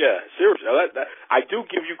 seriously. I do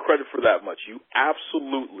give you credit for that much. You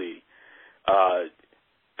absolutely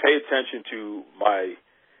pay attention to my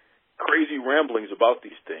crazy ramblings about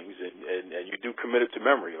these things, and you do commit it to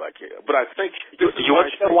memory. But I think you want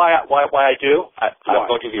to know why I do? I'm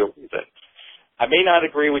going to give you a reason. I may not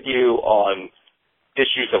agree with you on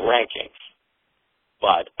issues of rankings,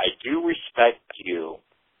 but I do respect you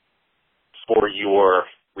for your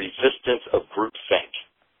resistance of groupthink.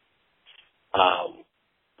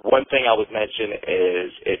 One thing I would mention is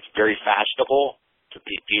it's very fashionable to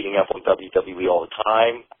be beating up on WWE all the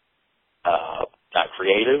time, not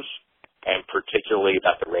creatives, and particularly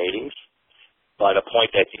about the ratings. But a point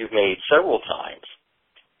that you've made several times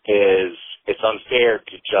is it's unfair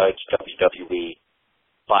to judge WWE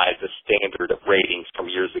by the standard of ratings from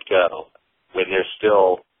years ago when they're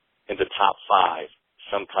still in the top 5,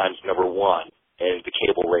 sometimes number 1 in the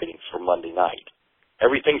cable ratings for Monday night.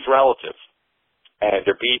 Everything's relative, and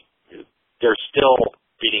they're still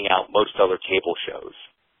beating out most other cable shows.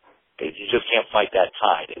 You just can't fight that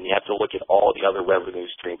tide, and you have to look at all the other revenue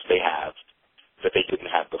streams they have that they didn't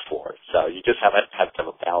have before. So you just have to have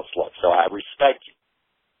a balanced look. So I respect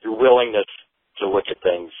your willingness to look at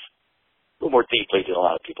things a little more deeply than a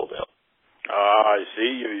lot of people do. I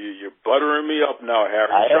see. You're buttering me up now, Harry.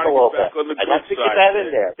 I am a little bit. I have to get that in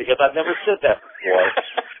there because I've never said that before.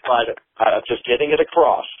 But I'm just getting it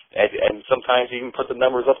across, and sometimes even put the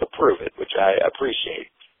numbers up to prove it, which I appreciate.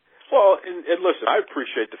 Well, and listen, I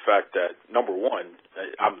appreciate the fact that, number one,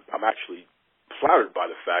 I'm actually flattered by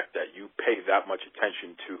the fact that you pay that much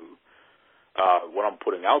attention to what I'm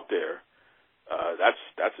putting out there.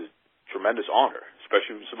 That's a tremendous honor,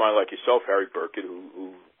 especially from somebody like yourself, Harry Burkett,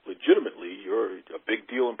 who legitimately, you're a big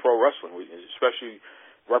deal in pro wrestling, especially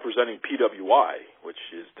representing PWI, which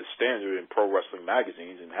is the standard in pro wrestling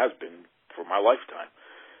magazines and has been for my lifetime.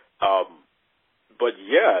 But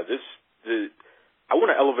yeah, I want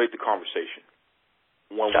to elevate the conversation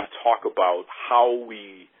when we talk about how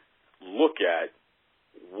we look at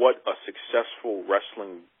what a successful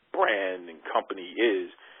wrestling brand and company is,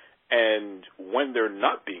 and when they're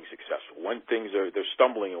not being successful, when they're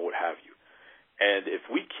stumbling and what have you. And if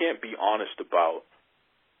we can't be honest about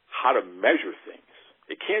how to measure things,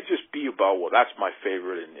 it can't just be about, well, that's my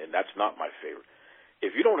favorite and that's not my favorite.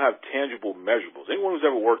 If you don't have tangible measurables, anyone who's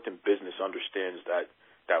ever worked in business understands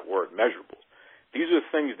that word, measurables. These are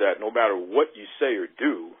things that no matter what you say or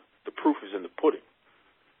do, the proof is in the pudding.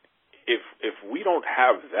 If we don't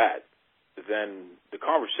have that, then the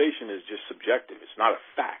conversation is just subjective. It's not a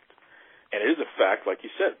fact. And it is a fact, like you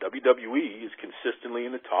said, WWE is consistently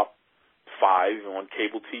in the top 5 on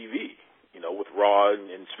cable TV. You know, with Raw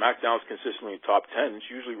and SmackDown's consistently in top 10. It's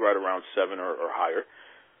usually right around 7 or higher.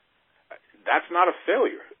 That's not a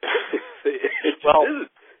failure.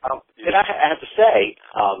 And I have to say,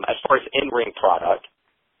 as far as in-ring product,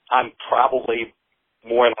 I'm probably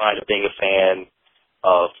more in line of being a fan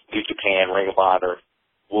of New Japan, Ring of Honor,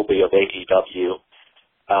 will be of AEW.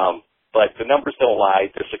 But the numbers don't lie.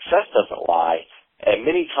 The success doesn't lie. And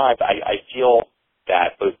many times I feel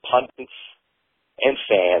that both pundits and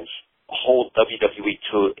fans hold WWE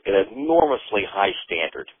to an enormously high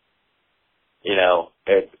standard. You know,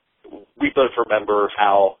 and we both remember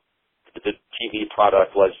how the TV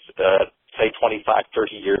product was, say, 25,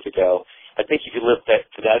 30 years ago. I think if you lived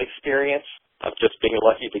to that experience of just being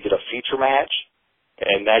lucky to get a feature match,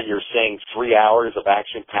 and now you're seeing 3 hours of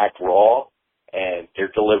action-packed Raw, and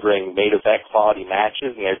they're delivering main-event quality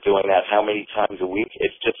matches, and they're doing that how many times a week?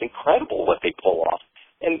 It's just incredible what they pull off.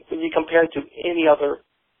 And when you compare it to any other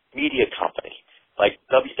media company, like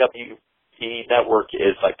WWE Network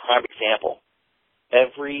is like prime example.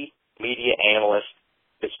 Every media analyst,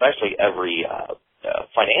 especially every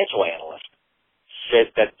financial analyst,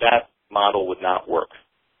 said that model would not work,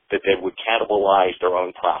 that they would cannibalize their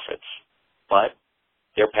own profits. But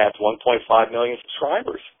they're past 1.5 million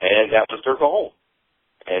subscribers, and that was their goal.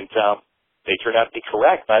 And they turned out to be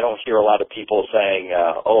correct. I don't hear a lot of people saying,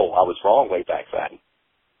 oh, I was wrong way back then.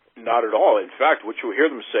 Not at all. In fact, what you'll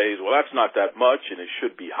hear them say is, well, that's not that much, and it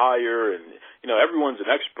should be higher. And, you know, everyone's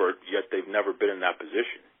an expert, yet they've never been in that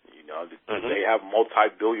position. You know, they have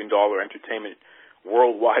multi-billion-dollar entertainment,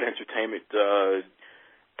 worldwide entertainment,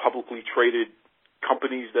 publicly traded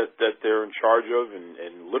companies that they're in charge of,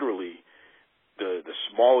 and literally the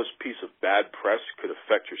smallest piece of bad press could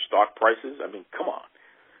affect your stock prices. I mean, come on.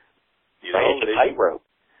 You know, it's a tightrope.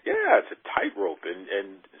 Yeah, it's a tightrope,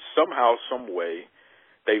 and somehow, some way,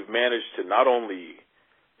 they've managed to not only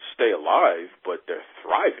stay alive, but they're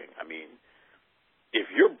thriving. I mean, if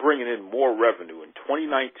you're bringing in more revenue in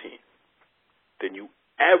 2019 than you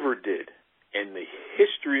ever did in the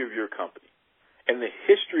history of your company, in the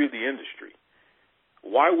history of the industry,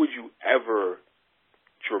 why would you ever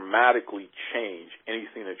dramatically change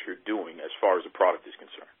anything that you're doing as far as the product is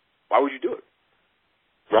concerned? Why would you do it?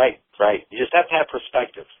 Right. You just have to have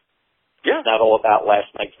perspective. Yeah. It's not all about last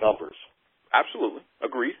night's numbers. Absolutely.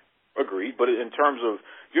 Agreed. But in terms of,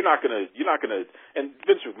 you're not gonna, and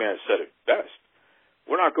Vince McMahon said it best,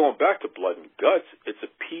 we're not going back to blood and guts. It's a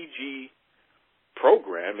PG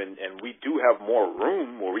program, and we do have more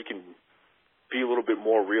room where we can be a little bit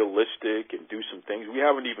more realistic and do some things. We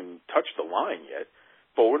haven't even touched the line yet,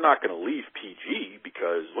 but we're not going to leave PG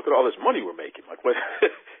because look at all this money we're making. Like, what?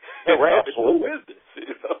 Yeah, right, absolutely. Who is this?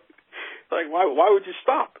 You know? Like, why would you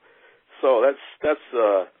stop? So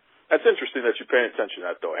that's interesting that you're paying attention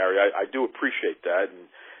to that, though, Harry. I do appreciate that, and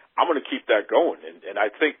I'm going to keep that going. And I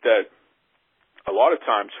think that a lot of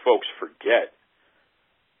times folks forget.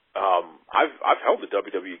 I've held the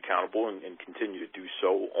WWE accountable and continue to do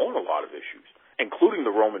so on a lot of issues, including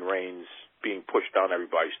the Roman Reigns being pushed down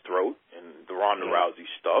everybody's throat and the Ronda Rousey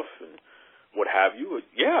stuff and what have you.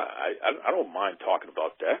 Yeah, I don't mind talking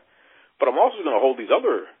about that. But I'm also going to hold these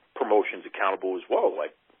other promotions accountable as well,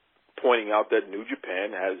 like pointing out that New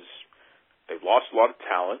Japan they've lost a lot of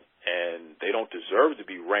talent and they don't deserve to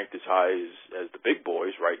be ranked as high as the big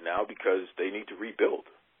boys right now because they need to rebuild.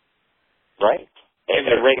 Right. And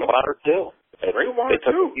Ring of Honor, too. Ring of Honor,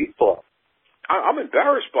 too. I'm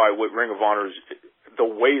embarrassed by what Ring of Honor's, the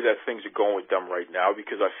way that things are going with them right now,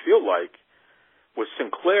 because I feel like with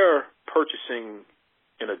Sinclair purchasing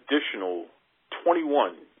an additional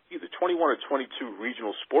either 21 or 22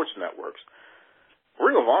 regional sports networks,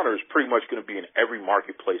 Ring of Honor is pretty much going to be in every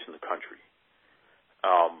marketplace in the country.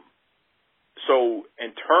 So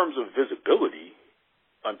in terms of visibility,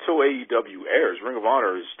 until AEW airs, Ring of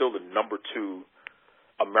Honor is still the number 2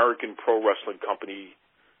 American pro wrestling company,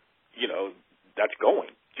 that's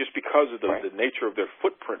going, just because of the nature of their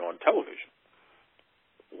footprint on television.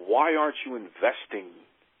 Why aren't you investing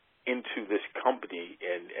into this company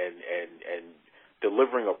and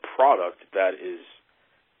delivering a product that is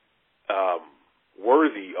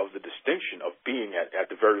worthy of the distinction of being at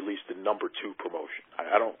the very least the number 2 promotion?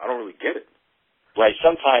 I don't really get it. Right.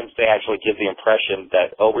 Sometimes they actually give the impression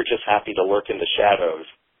that, we're just happy to lurk in the shadows.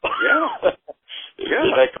 Yeah.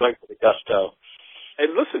 Yeah. They're going for the gusto.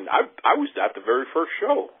 And listen, I was at the very first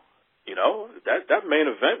show. That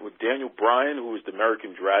main event with Daniel Bryan, who was the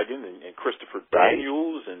American Dragon, and Christopher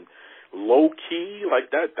Daniels, and Low Key,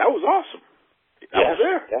 like that was awesome. I was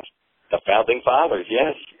there. Yes. The Founding Fathers,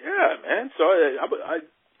 yes. Yeah, man. So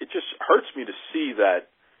it just hurts me to see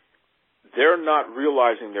that they're not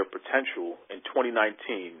realizing their potential in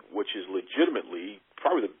 2019, which is legitimately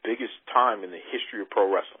probably the biggest time in the history of pro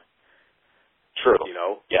wrestling. True.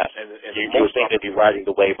 Yes. And you would think they'd be riding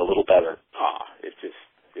the wave a little better.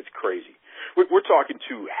 It's crazy. We're talking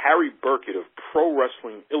to Harry Burkett of Pro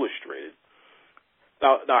Wrestling Illustrated.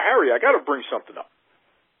 Now, Harry, I got to bring something up.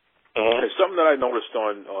 Mm-hmm. It's something that I noticed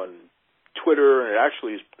on Twitter, and it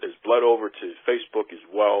actually has bled over to Facebook as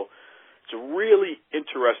well. It's a really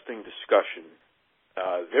interesting discussion.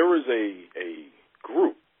 There is a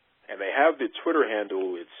group, and they have the Twitter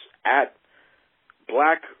handle. It's at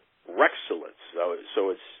Black Rexcellence.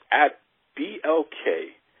 So it's at BLKWRECELLENCE.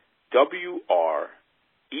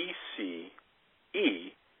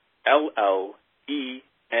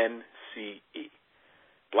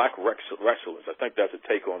 Black Rexcellence. I think that's a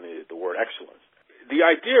take on the word excellence. The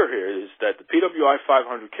idea here is that the PWI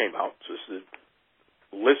 500 came out. So this is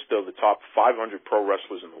a list of the top 500 pro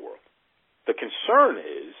wrestlers in the world. The concern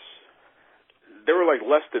is there were like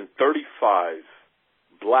less than 35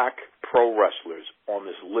 black pro wrestlers on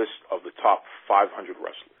this list of the top 500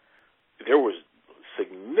 wrestlers. There was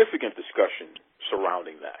significant discussion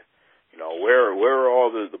surrounding that. Where are all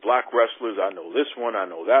the black wrestlers? I know this one, I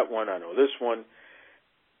know that one, I know this one.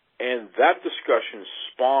 And that discussion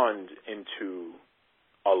spawned into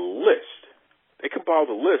a list. They compiled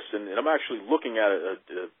a list, and I'm actually looking at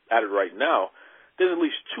it right now. There's at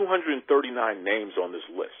least 239 names on this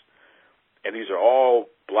list. And these are all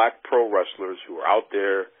black pro wrestlers who are out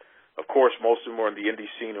there. Of course, most of them are in the indie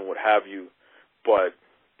scene and what have you. But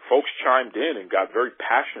folks chimed in and got very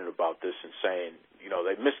passionate about this and saying,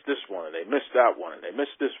 they missed this one, and they missed that one, and they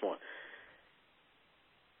missed this one.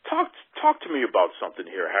 Talk to me about something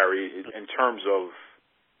here, Harry, in terms of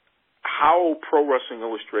how Pro Wrestling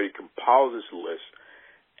Illustrated compiled this list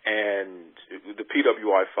and the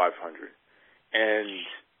PWI 500. And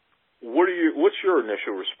what's your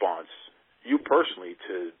initial response, you personally,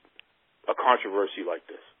 to a controversy like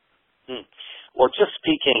this? Well, just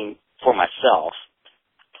speaking for myself,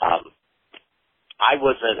 I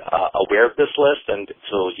wasn't aware of this list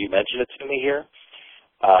until you mentioned it to me here,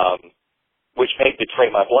 which may betray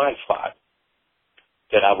my blind spot,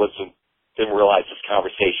 that I didn't realize this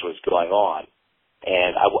conversation was going on.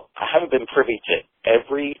 And I haven't been privy to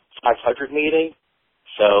every 500 meeting,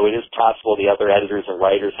 so it is possible the other editors and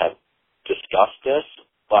writers have discussed this,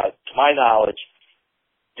 but to my knowledge,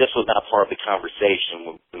 this was not part of the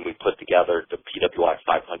conversation when we put together the PWI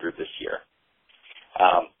 500 this year.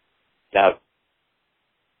 Now,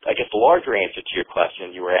 I guess the larger answer to your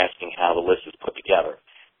question, you were asking how the list is put together.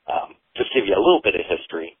 Just to give you a little bit of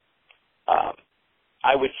history,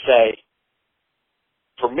 I would say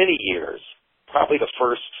for many years, probably the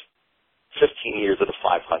first 15 years of the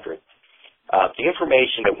 500, the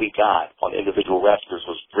information that we got on individual wrestlers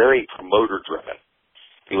was very promoter-driven.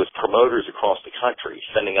 It was promoters across the country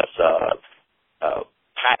sending us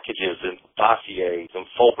packages and dossiers and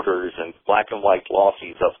folders and black and white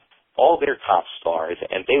glossies of all their top stars,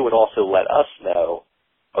 and they would also let us know,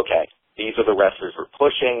 okay, these are the wrestlers we're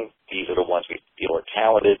pushing, these are the ones we feel are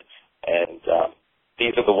talented, and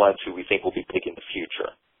these are the ones who we think will be big in the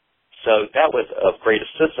future. So that was of great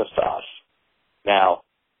assistance to us. Now,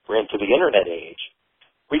 we're into the internet age.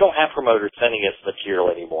 We don't have promoters sending us material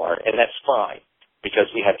anymore, and that's fine, because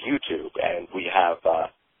we have YouTube and we have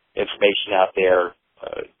information out there,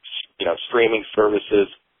 streaming services.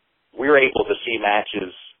 We're able to see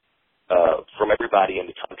matches from everybody in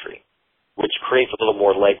the country, which creates a little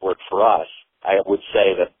more legwork for us. I would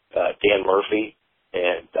say that Dan Murphy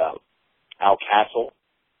and Al Castle,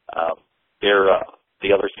 they're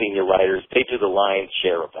the other senior writers. They do the lion's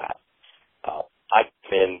share of that. I've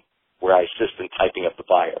been where I assist in typing up the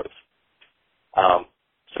bios.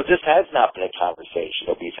 So this has not been a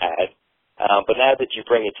conversation that we've had, but now that you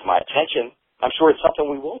bring it to my attention, I'm sure it's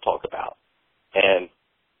something we will talk about. And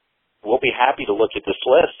we'll be happy to look at this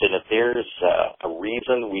list, and if there's a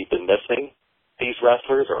reason we've been missing these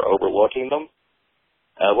wrestlers or overlooking them,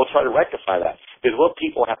 we'll try to rectify that. Because what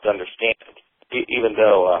people have to understand, even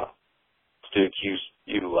though, Duke,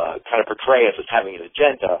 you kind of portray us as having an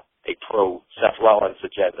agenda, a pro-Seth Rollins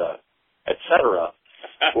agenda, etc.,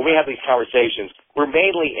 when we have these conversations, we're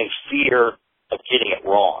mainly in fear of getting it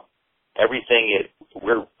wrong.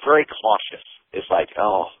 We're very cautious. It's like,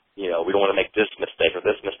 we don't want to make this mistake or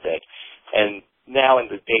this mistake. And now in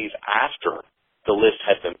the days after the list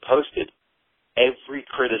has been posted, every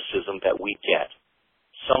criticism that we get,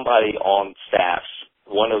 somebody on staff,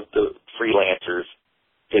 one of the freelancers,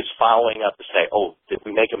 is following up to say, did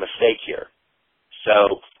we make a mistake here?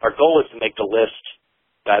 So our goal is to make the list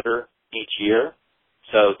better each year.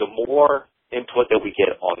 So the more input that we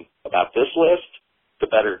get on about this list,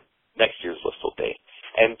 the better next year's list will be.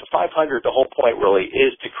 And the 500, the whole point really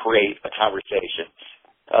is to create a conversation.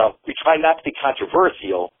 We try not to be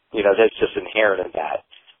controversial, that's just inherent in that.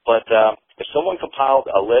 But if someone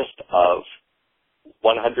compiled a list of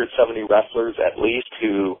 170 wrestlers at least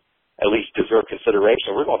who at least deserve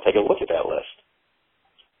consideration, we're going to take a look at that list.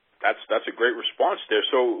 That's a great response there.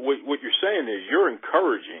 So what you're saying is you're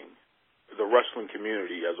encouraging the wrestling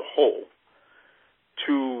community as a whole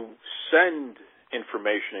to send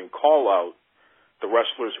information and call out the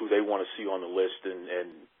wrestlers who they want to see on the list and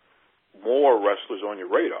more wrestlers on your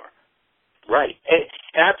radar. Right. And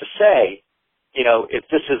I have to say, if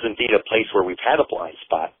this is indeed a place where we've had a blind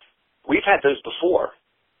spot, we've had those before.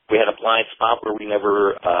 We had a blind spot where we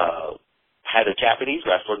never had a Japanese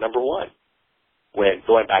wrestler number one. When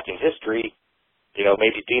going back in history,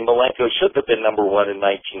 maybe Dean Malenko should have been number one in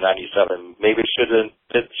 1997. Maybe it should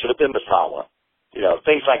have been Misawa.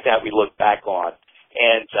 Things like that we look back on.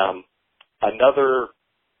 And another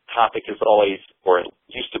topic is always, or it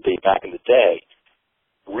used to be back in the day,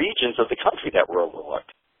 regions of the country that were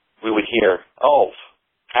overlooked. We would hear,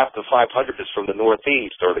 half the 500 is from the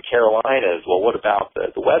Northeast or the Carolinas. Well, what about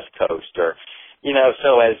the West Coast? Or,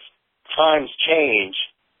 so as times change,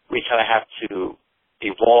 we kind of have to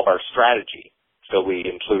evolve our strategy so we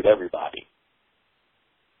include everybody.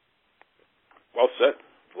 Well said.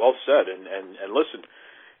 Well said. And listen,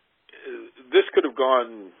 this could have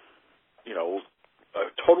gone,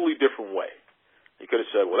 a totally different way. You could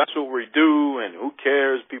have said, well, that's what we do, and who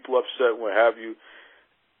cares? People upset, what have you.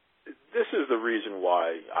 This is the reason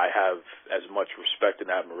why I have as much respect and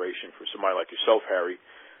admiration for somebody like yourself, Harry,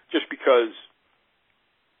 just because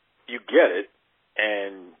you get it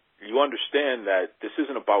and you understand that this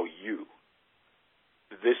isn't about you.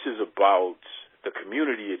 This is about the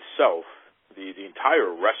community itself, the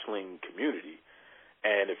entire wrestling community,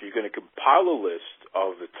 And if you're going to compile a list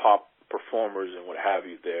of the top performers and what have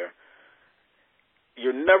you there,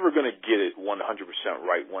 you're never going to get it 100%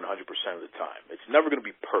 right 100% of the time. It's never going to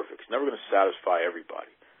be perfect. It's never going to satisfy everybody.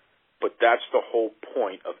 But that's the whole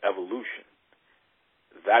point of evolution.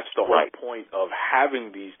 That's the whole point of having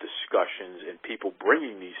these discussions and people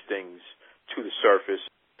bringing these things to the surface.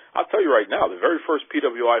 I'll tell you right now, the very first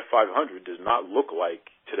PWI 500 does not look like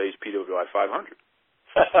today's PWI 500.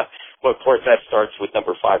 Well, of course, that starts with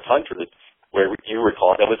number 500, where you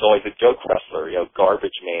recall that was always a joke wrestler,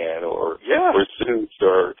 Garbage Man or Zeus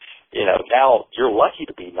or, now you're lucky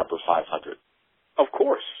to be number 500. Of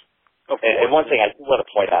course. And one thing I do want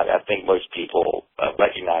to point out, I think most people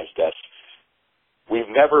recognize this.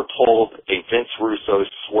 We've never pulled a Vince Russo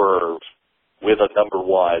swerve with a number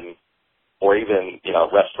one or even,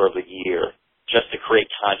 Wrestler of the Year just to create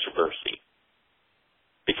controversy.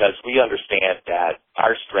 Because we understand that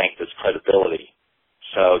our strength is credibility.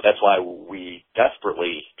 So that's why we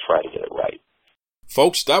desperately try to get it right.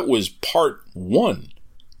 Folks, that was part 1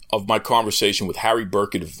 of my conversation with Harry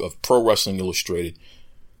Burkett of Pro Wrestling Illustrated.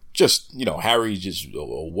 Just, Harry's just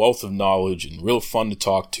a wealth of knowledge and real fun to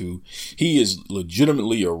talk to. He is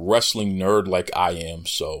legitimately a wrestling nerd like I am.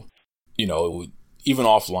 So, even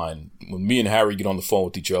offline, when me and Harry get on the phone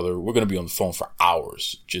with each other, we're going to be on the phone for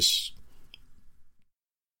hours, just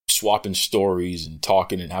swapping stories and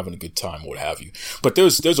talking and having a good time, what have you. But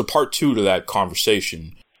there's a part 2 to that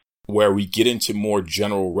conversation where we get into more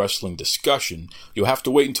general wrestling discussion. You'll have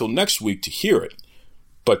to wait until next week to hear it.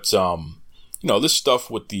 But, this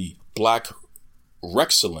stuff with the Black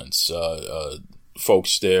Rexcellence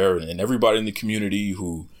folks there and everybody in the community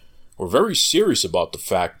who were very serious about the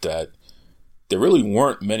fact that there really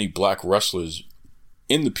weren't many black wrestlers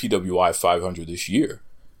in the PWI 500 this year.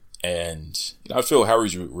 And I feel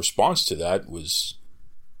Harry's response to that was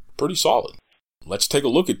pretty solid. Let's take a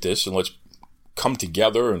look at this and let's come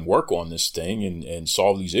together and work on this thing and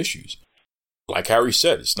solve these issues. Like Harry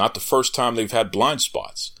said, it's not the first time they've had blind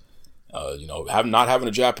spots. Not having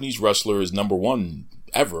a Japanese wrestler is number 1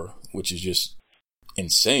 ever, which is just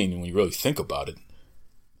insane when you really think about it.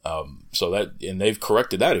 And they've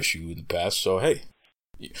corrected that issue in the past. So, hey,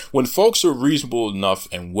 when folks are reasonable enough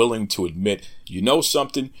and willing to admit,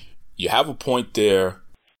 something, you have a point there.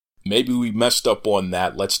 Maybe we messed up on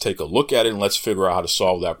that. Let's take a look at it and let's figure out how to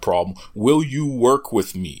solve that problem. Will you work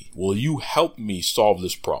with me? Will you help me solve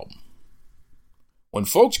this problem? When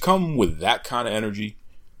folks come with that kind of energy,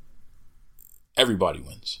 everybody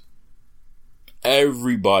wins.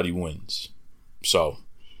 Everybody wins. So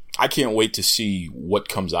I can't wait to see what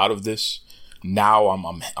comes out of this. Now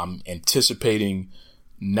I'm anticipating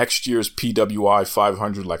next year's PWI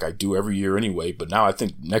 500 like I do every year anyway, but now I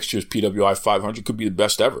think next year's PWI 500 could be the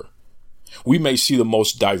best ever. We may see the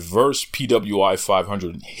most diverse PWI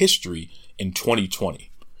 500 in history in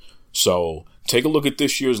 2020. So take a look at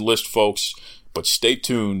this year's list, folks, but stay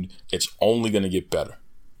tuned. It's only going to get better.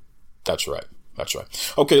 That's right.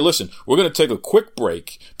 Okay, listen, we're going to take a quick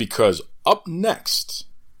break because up next,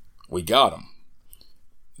 we got him.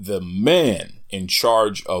 The man in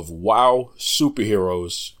charge of WOW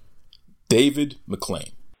Superheroes, David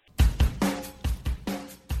McLane.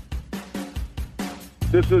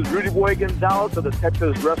 This is Rudy Boy Gonzalez of the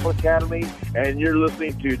Texas Wrestling Academy, and you're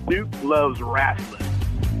listening to Duke Loves Wrestling.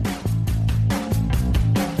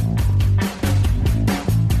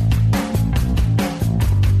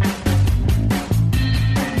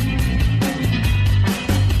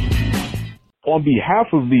 On behalf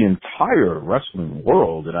of the entire wrestling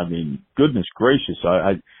world, and I mean, goodness gracious,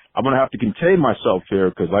 I'm going to have to contain myself here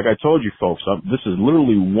because, like I told you folks, this is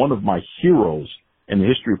literally one of my heroes in the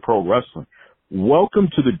history of pro wrestling. Welcome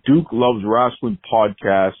to the Duke Loves Wrestling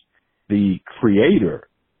podcast, the creator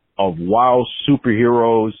of WOW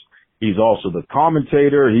Superheroes. He's also the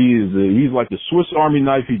commentator. He's like the Swiss Army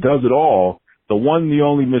knife. He does it all. The one, the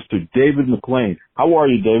only Mr. David McLane. How are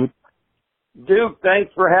you, David? Duke,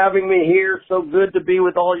 thanks for having me here. So good to be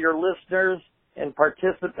with all your listeners and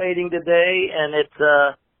participating today. And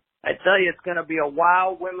I tell you, it's going to be a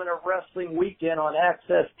WOW Women of Wrestling weekend on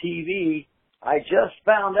Access TV. I just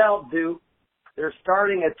found out, Duke, they're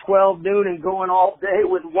starting at 12 noon and going all day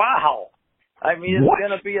with WOW. I mean, it's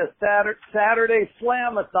going to be a Saturday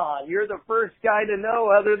Slamathon. You're the first guy to know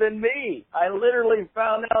other than me. I literally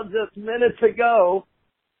found out just minutes ago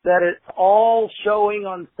that it's all showing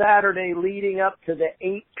on Saturday leading up to the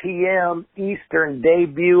 8 p.m. Eastern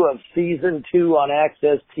debut of Season 2 on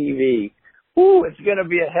Access TV. Woo, it's going to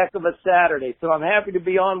be a heck of a Saturday. So I'm happy to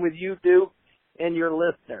be on with you, Duke, and your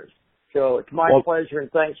listeners. So it's my pleasure,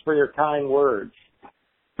 and thanks for your kind words.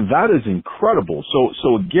 That is incredible.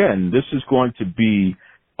 So again, this is going to be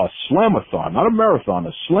a slamathon, not a marathon,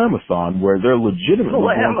 a slamathon, where they're legitimately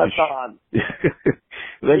slamathon.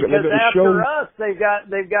 Because after us,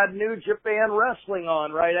 they've got New Japan Wrestling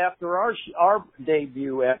on right after our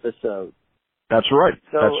debut episode. That's right.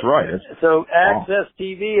 That's right. So Access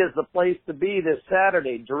TV is the place to be this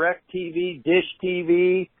Saturday. DirecTV, Dish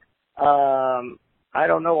TV. I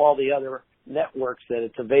don't know all the other networks that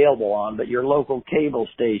it's available on, but your local cable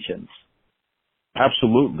stations.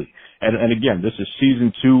 Absolutely. And again, this is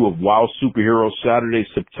season 2 of WoW Superheroes, Saturday,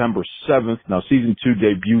 September 7th. Now, season 2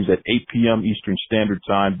 debuts at 8 p.m. Eastern Standard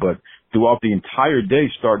Time, but throughout the entire day,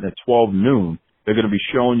 starting at 12 noon, they're going to be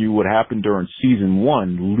showing you what happened during season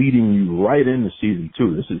 1, leading you right into season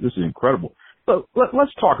 2. This is incredible. But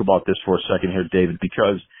let's talk about this for a second here, David,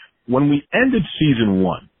 because when we ended season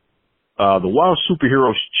 1, the WoW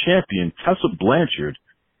Superheroes champion, Tessa Blanchard,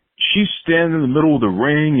 she's standing in the middle of the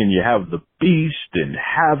ring, and you have the Beast and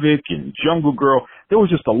Havoc and Jungle Girl. There was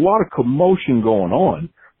just a lot of commotion going on.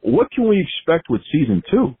 What can we expect with season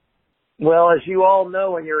 2? Well, as you all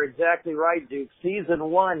know, and you're exactly right, Duke,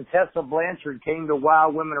 season 1, Tessa Blanchard came to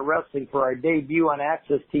WoW Women of Wrestling for our debut on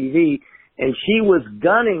Access TV, and she was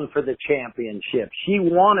gunning for the championship. She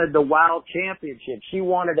wanted the WoW championship. She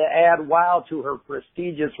wanted to add WoW to her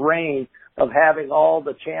prestigious reign of having all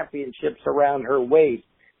the championships around her waist.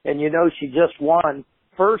 And you know, she just won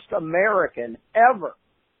first American ever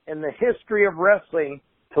in the history of wrestling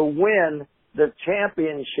to win the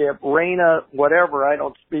championship, Reina, whatever, I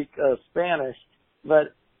don't speak Spanish,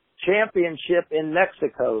 but championship in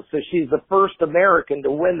Mexico. So she's the first American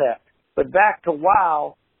to win that. But back to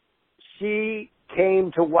WoW, she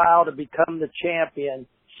came to WoW to become the champion.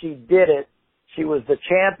 She did it. She was the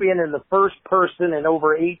champion and the first person in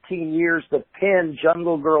over 18 years to pin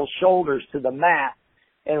Jungle Girl's shoulders to the mat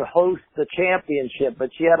and host the championship. But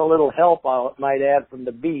she had a little help, I might add, from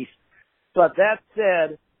the Beast. But that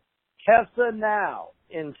said, Tessa now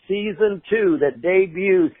in season 2 that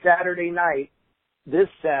debuts Saturday night, this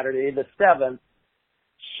Saturday, the 7th,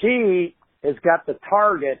 she has got the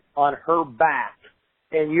target on her back.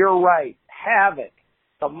 And you're right, Havoc,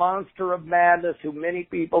 the Monster of Madness, who many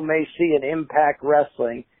people may see in Impact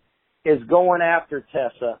Wrestling, is going after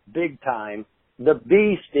Tessa big time. The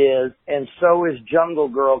Beast is, and so is Jungle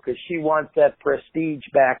Girl, because she wants that prestige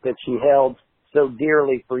back that she held so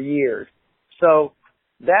dearly for years. So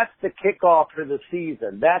that's the kickoff for the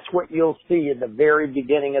season. That's what you'll see in the very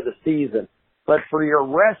beginning of the season. But for your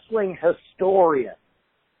wrestling historian,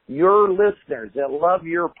 your listeners that love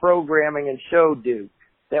your programming and show, Duke,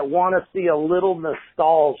 that want to see a little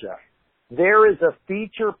nostalgia, there is a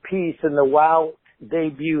feature piece in the WoW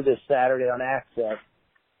debut this Saturday on Access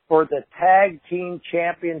for the Tag Team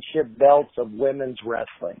Championship belts of women's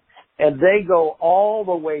wrestling. And they go all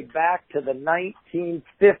the way back to the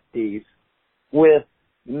 1950s with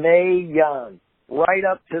Mae Young, right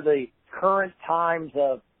up to the current times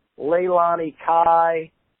of Leilani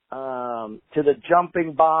Kai, to the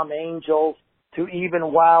Jumping Bomb Angels, to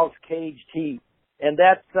even WoW's Caged Heat. And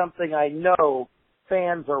that's something I know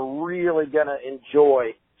fans are really going to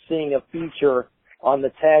enjoy, seeing a feature on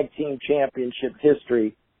the Tag Team Championship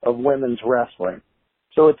history of women's wrestling.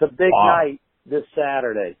 So it's a big night this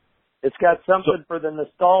Saturday. It's got something for the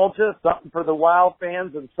nostalgia, something for the WoW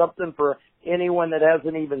fans, and something for anyone that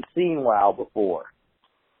hasn't even seen WoW before.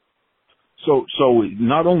 So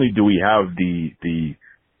not only do we have the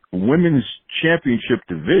women's championship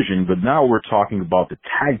division, but now we're talking about the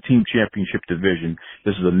tag team championship division.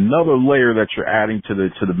 This is another layer that you're adding to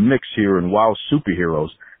the mix here in WoW Superheroes.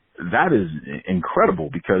 That is incredible,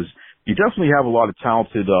 because you definitely have a lot of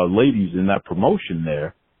talented ladies in that promotion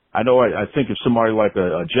there. I know I think of somebody like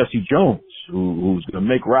a Jessie Jones, who's going to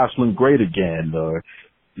make wrestling great again, or,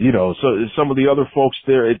 you know, so some of the other folks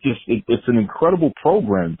there. It's an incredible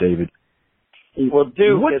program, David. Well,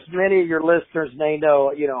 Duke, as many of your listeners may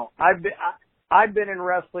know, you know, I've been in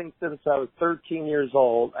wrestling since I was 13 years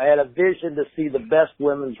old. I had a vision to see the best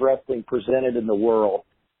women's wrestling presented in the world.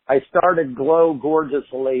 I started Glow Gorgeous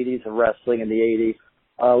Ladies of Wrestling in the 80s.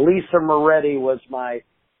 Lisa Moretti was my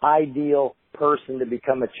ideal person to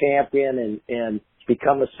become a champion and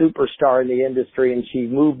become a superstar in the industry, and she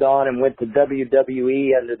moved on and went to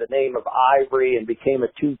WWE under the name of Ivory and became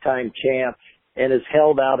a 2-time champ, and is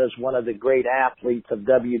held out as one of the great athletes of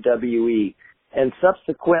WWE. And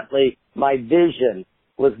subsequently, my vision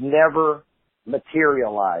was never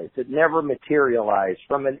materialized. It never materialized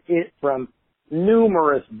from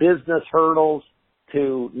numerous business hurdles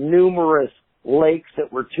to numerous lakes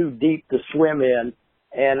that were too deep to swim in,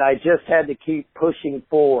 and I just had to keep pushing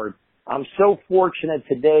forward. I'm so fortunate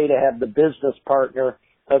today to have the business partner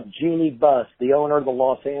of Jeannie Buss, the owner of the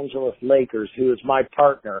Los Angeles Lakers, who is my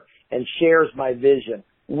partner and shares my vision.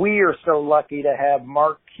 We are so lucky to have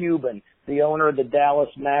Mark Cuban, the owner of the Dallas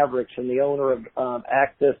Mavericks and the owner of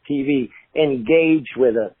Access TV, engage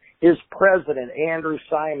with us. His president, Andrew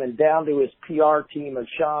Simon, down to his PR team of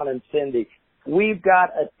Sean and Cindy. We've got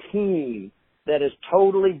a team that is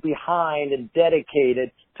totally behind and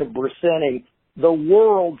dedicated to presenting the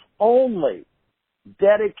world's only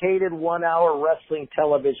dedicated 1-hour wrestling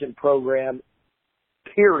television program,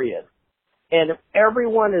 period. And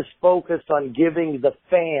everyone is focused on giving the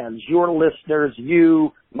fans, your listeners,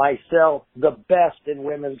 you, myself, the best in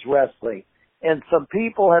women's wrestling. And some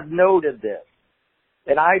people have noted this,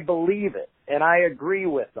 and I believe it, and I agree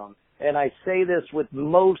with them. And I say this with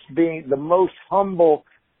being the most humble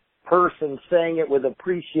person, saying it with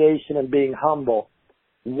appreciation and being humble.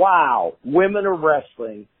 Wow, Women of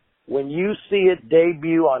Wrestling, when you see it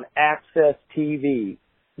debut on Access TV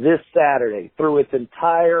this Saturday through its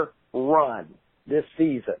entire run this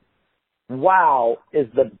season, WOW is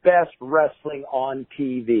the best wrestling on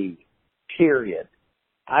TV, period.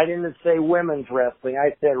 I didn't say women's wrestling,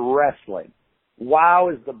 I said wrestling. WOW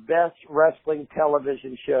is the best wrestling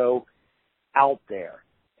television show out there.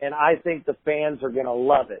 And I think the fans are going to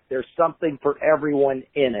love it. There's something for everyone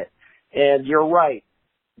in it. And you're right.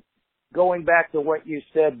 Going back to what you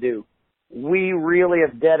said, Duke, we really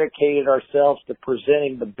have dedicated ourselves to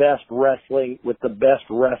presenting the best wrestling with the best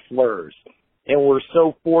wrestlers. And we're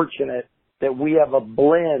so fortunate that we have a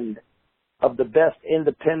blend of the best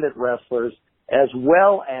independent wrestlers as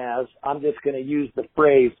well as, I'm just going to use the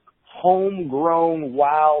phrase, homegrown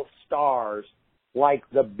WOW stars like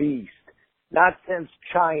the Beast. Not since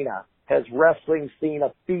China has wrestling seen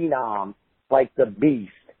a phenom like the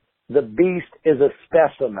Beast. The Beast is a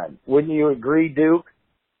specimen. Wouldn't you agree, Duke?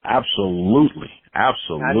 Absolutely.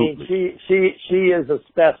 Absolutely. I mean, she is a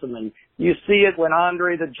specimen. You see it when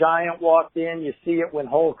Andre the Giant walked in. You see it when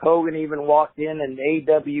Hulk Hogan even walked in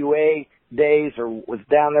AWA days or was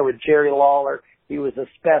down there with Jerry Lawler. He was a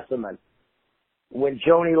specimen. When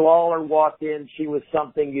Joni Lawler walked in, she was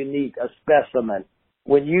something unique, a specimen.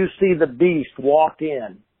 When you see the Beast walk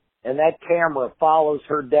in and that camera follows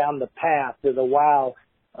her down the path to the WOW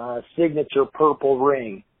signature purple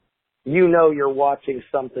ring, you know you're watching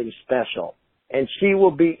something special. And she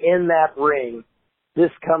will be in that ring this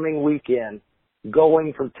coming weekend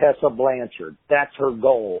going from Tessa Blanchard. That's her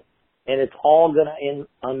goal. And it's all going to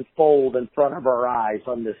unfold in front of our eyes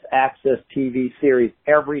on this Access TV series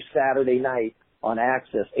every Saturday night on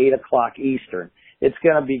Access, 8 o'clock Eastern. It's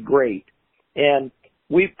going to be great. And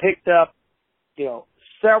we've picked up,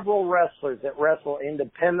 several wrestlers that wrestle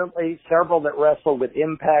independently, several that wrestle with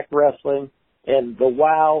Impact Wrestling, and the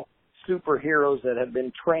WOW superheroes that have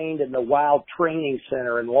been trained in the WOW Training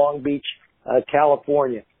Center in Long Beach,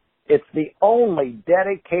 California. It's the only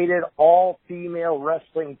dedicated all-female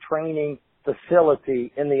wrestling training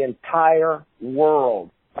facility in the entire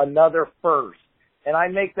world. Another first. And I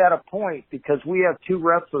make that a point because we have 2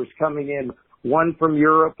 wrestlers coming in, one from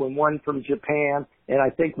Europe and one from Japan, and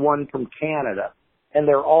I think one from Canada. And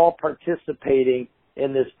they're all participating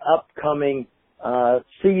in this upcoming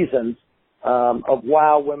seasons of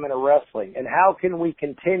WOW Women of Wrestling. And how can we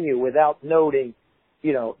continue without noting,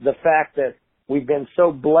 the fact that we've been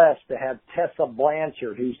so blessed to have Tessa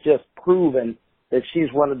Blanchard, who's just proven that she's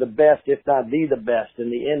one of the best, if not the best in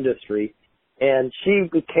the industry. And she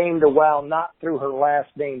became to WOW not through her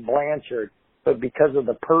last name Blanchard, but because of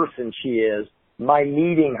the person she is, my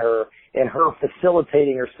meeting her and her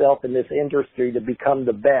facilitating herself in this industry to become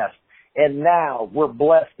the best. And now we're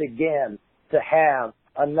blessed again to have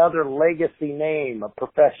another legacy name of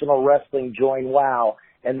professional wrestling join WOW,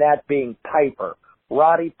 and that being Piper.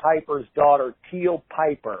 Roddy Piper's daughter, Teal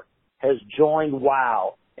Piper, has joined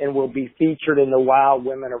WOW and will be featured in the WOW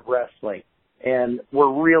Women of Wrestling. And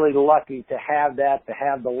we're really lucky to have that, to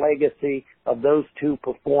have the legacy of those 2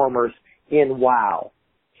 performers in WOW.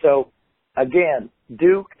 So, again,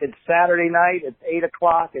 Duke, it's Saturday night, it's 8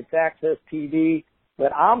 o'clock, it's Access TV,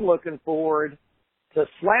 but I'm looking forward to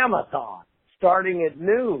Slamathon starting at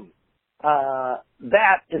noon.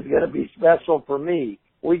 That is going to be special for me.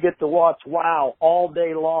 We get to watch WOW all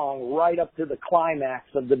day long, right up to the climax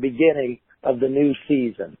of the beginning of the new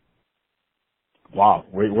season. Wow,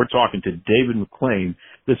 we're talking to David McLean.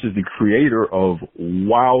 This is the creator of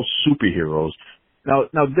WOW Superheroes.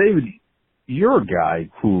 Now, David, you're a guy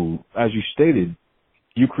who, as you stated,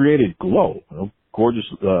 you created Glow, gorgeous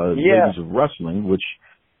ladies of wrestling, which,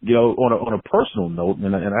 on a personal note,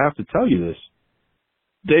 and I have to tell you this,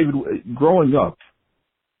 David, growing up,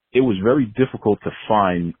 it was very difficult to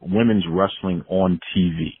find women's wrestling on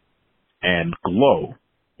TV. And Glow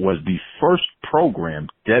was the first program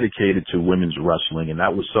dedicated to women's wrestling, and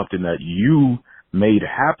that was something that you made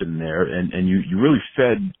happen there, and you really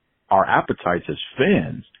fed our appetites as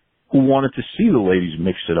fans who wanted to see the ladies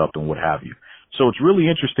mix it up and what have you. So it's really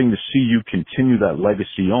interesting to see you continue that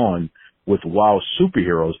legacy on with WOW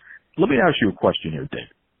Superheroes. Let me ask you a question here,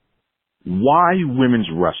 David. Why women's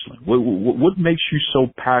wrestling? What makes you so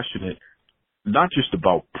passionate, not just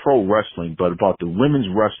about pro wrestling, but about the women's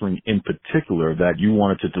wrestling in particular, that you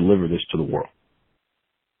wanted to deliver this to the world?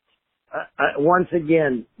 Once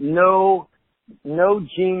again, no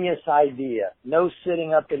genius idea, no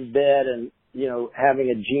sitting up in bed and, having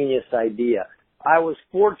a genius idea. I was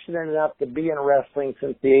fortunate enough to be in wrestling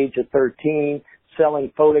since the age of 13,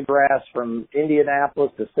 selling photographs from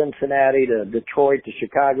Indianapolis to Cincinnati to Detroit to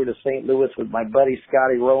Chicago to St. Louis with my buddy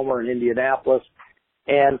Scotty Romer in Indianapolis.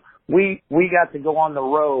 And we got to go on the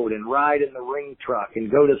road and ride in the ring truck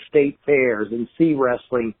and go to state fairs and see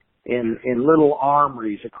wrestling in little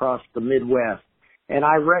armories across the Midwest. And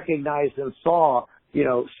I recognized and saw,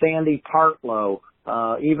 Sandy Partlow,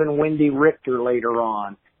 even Wendy Richter later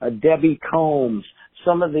on, Debbie Combs,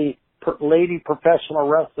 some of the lady professional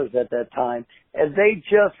wrestlers at that time, and they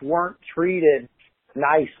just weren't treated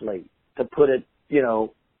nicely, to put it,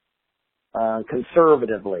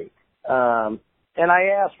 conservatively. And I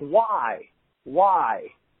asked why,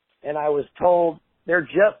 and I was told they're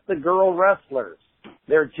just the girl wrestlers.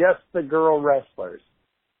 They're just the girl wrestlers.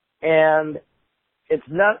 And it's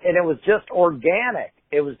not, and it was just organic.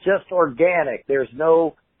 It was just organic. There's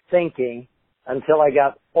no thinking until I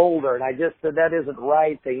got older, and I just said that isn't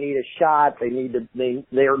right. They need a shot.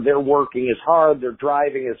 They're working as hard. They're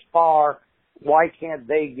driving as far. Why can't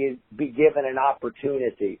they be given an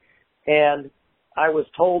opportunity? And I was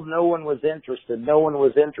told no one was interested. No one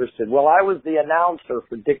was interested. Well, I was the announcer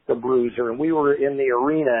for Dick the Bruiser, and we were in the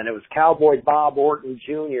arena, and it was Cowboy Bob Orton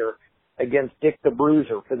Jr. against Dick the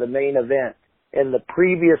Bruiser for the main event. And the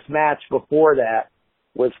previous match before that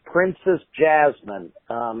was Princess Jasmine,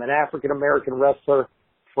 an African-American wrestler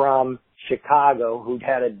from Chicago who'd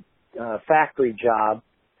had a factory job,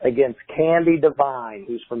 against Candy Devine,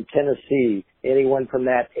 who's from Tennessee. Anyone from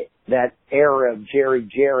that era of Jerry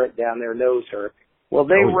Jarrett down there knows her. Well,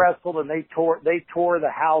 they wrestled and they tore the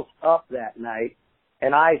house up that night.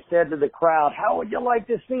 And I said to the crowd, how would you like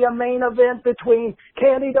to see a main event between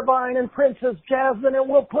Candy Devine and Princess Jasmine, and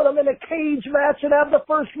we'll put them in a cage match and have the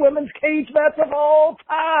first women's cage match of all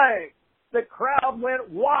time? The crowd went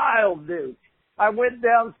wild, dude. I went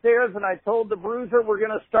downstairs and I told the Bruiser we're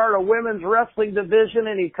going to start a women's wrestling division,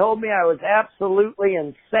 and he told me I was absolutely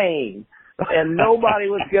insane and nobody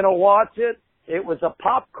was going to watch it. It was a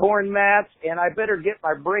popcorn match, and I better get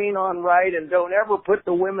my brain on right and don't ever put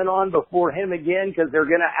the women on before him again, because they're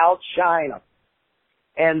going to outshine them.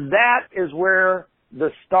 And that is where the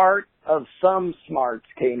start of Some Smarts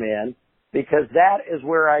came in, because that is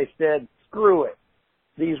where I said, screw it.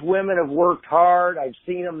 These women have worked hard. I've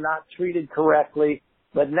seen them not treated correctly,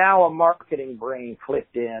 but now a marketing brain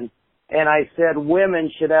clicked in, and I said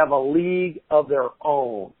women should have a league of their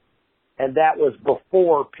own. And that was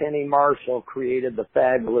before Penny Marshall created the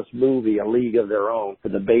fabulous movie, A League of Their Own, for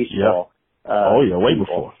the baseball. Yeah. Way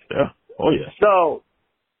before. Yeah. Oh, yeah. So,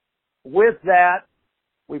 with that,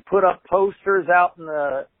 we put up posters out in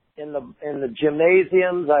the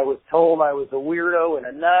gymnasiums. I was told I was a weirdo and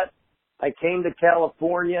a nut. I came to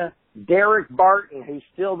California. Derek Barton, who's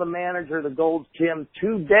still the manager of the Gold's Gym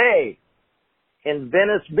today in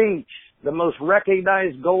Venice Beach, the most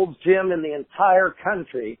recognized Gold's Gym in the entire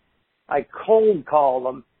country, I cold called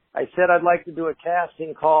them. I said I'd like to do a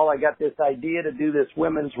casting call. I got this idea to do this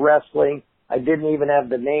women's wrestling. I didn't even have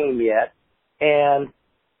the name yet. And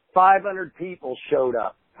 500 people showed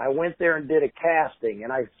up. I went there and did a casting,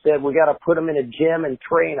 and I said, we got to put them in a gym and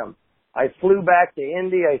train them. I flew back to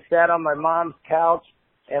Indy. I sat on my mom's couch,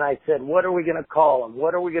 and I said, what are we going to call them?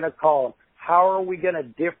 What are we going to call them? How are we going to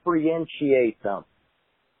differentiate them?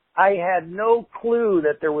 I had no clue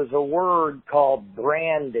that there was a word called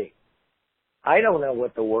branding. I don't know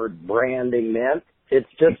what the word branding meant. It's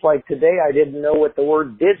just like today I didn't know what the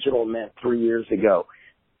word digital meant 3 years ago.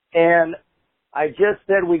 And I just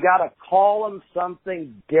said we got to call them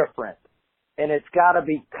something different. And it's got to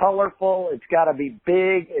be colorful, it's got to be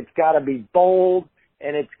big, it's got to be bold,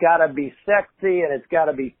 and it's got to be sexy, and it's got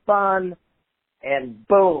to be fun. And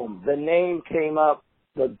boom, the name came up,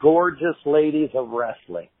 the Gorgeous Ladies of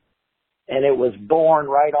Wrestling. And it was born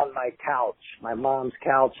right on my couch, my mom's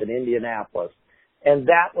couch in Indianapolis. And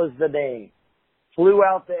that was the name. Flew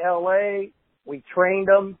out to L.A., we trained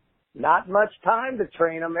them. Not much time to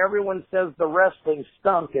train them. Everyone says the wrestling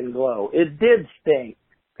stunk in Glow. It did stink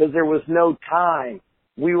because there was no time.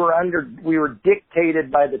 we were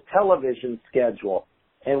dictated by the television schedule,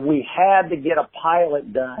 and we had to get a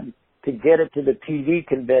pilot done to get it to the TV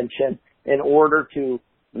convention in order to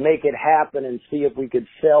make it happen and see if we could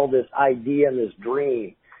sell this idea and this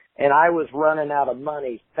dream. And I was running out of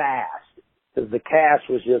money fast because the cash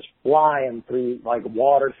was just flying through like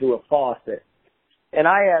water through a faucet. And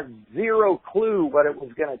I had zero clue what it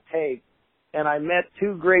was going to take. And I met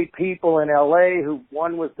two great people in LA who,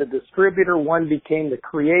 one was the distributor, one became the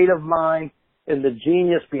creative mind and the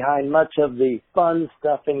genius behind much of the fun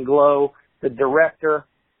stuff in Glow, the director,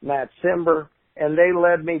 Matt Simber. And they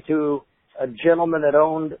led me to a gentleman that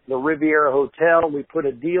owned the Riviera Hotel. We put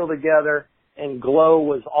a deal together and Glow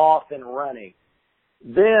was off and running.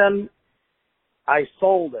 Then I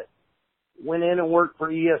sold it. Went in and worked for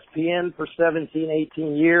ESPN for 17,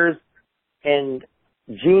 18 years. And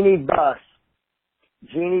Jeannie Buss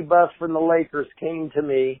from the Lakers came to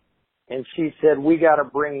me and she said, we got to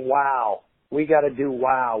bring WOW. We got to do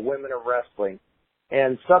WOW, Women of Wrestling.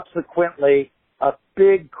 And subsequently, a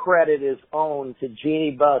big credit is owed to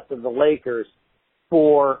Jeannie Buss of the Lakers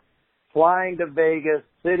for flying to Vegas,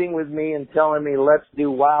 sitting with me and telling me, let's do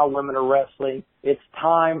WOW, Women of Wrestling. It's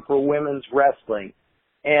time for women's wrestling.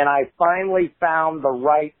 And I finally found the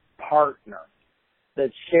right partner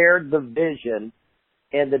that shared the vision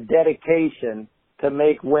and the dedication to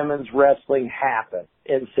make women's wrestling happen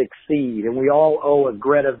and succeed. And we all owe a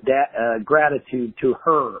gratitude to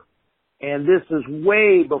her. And this is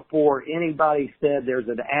way before anybody said there's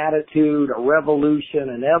an attitude, a revolution,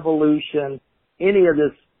 an evolution, any of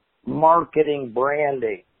this marketing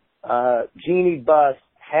branding. Jeannie Buss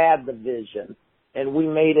had the vision and we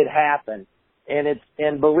made it happen.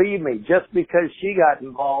 And believe me, just because she got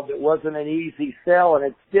involved, it wasn't an easy sell and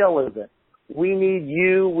it still isn't. We need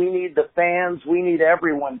you, we need the fans, we need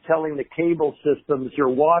everyone telling the cable systems you're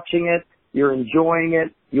watching it, you're enjoying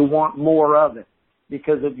it, you want more of it.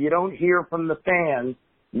 Because if you don't hear from the fans,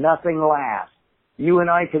 nothing lasts. You and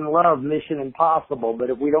I can love Mission Impossible, but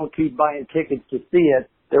if we don't keep buying tickets to see it,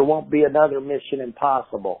 there won't be another Mission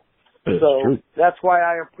Impossible. So that's why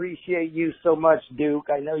I appreciate you so much, Duke.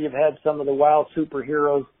 I know you've had some of the WOW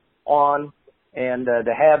superheroes on, and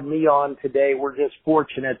to have me on today, we're just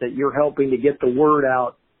fortunate that you're helping to get the word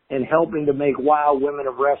out and helping to make WOW Women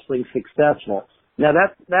of Wrestling successful. Now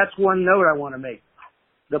that's one note I want to make.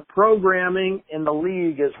 The programming in the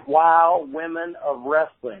league is WOW Women of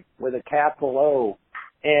Wrestling with a capital O.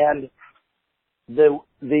 And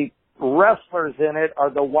the wrestlers in it are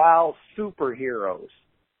the WOW superheroes.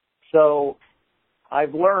 So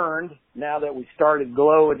I've learned, now that we started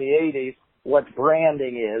Glow in the 80s, what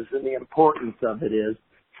branding is and the importance of it is.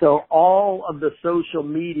 So all of the social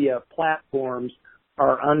media platforms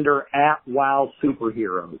are under @WOW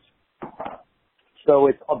Superheroes. So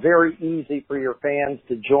it's very easy for your fans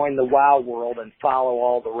to join the WOW world and follow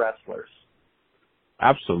all the wrestlers.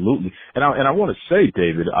 Absolutely. And I want to say,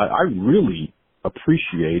 David, I really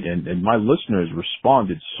appreciate, and my listeners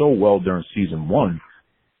responded so well during season 1,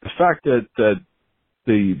 the fact that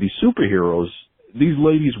the superheroes, these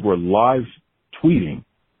ladies were live tweeting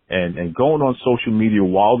and going on social media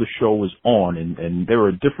while the show was on, and they were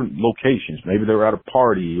at different locations. Maybe they were at a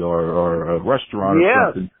party or a restaurant or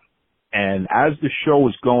something. And as the show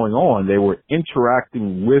was going on, they were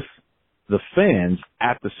interacting with the fans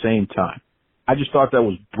at the same time. I just thought that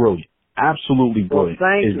was brilliant. Absolutely brilliant.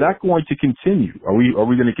 Well, Is that going to continue? Are we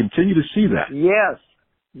going to continue to see that? Yes.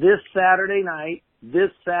 This Saturday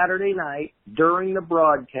night, during the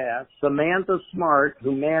broadcast, Samantha Smart,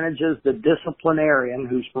 who manages the disciplinarian,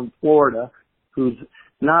 who's from Florida, who's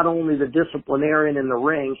not only the disciplinarian in the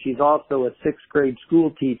ring, she's also a 6th grade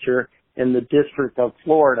school teacher in the District of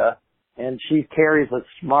Florida, and she carries a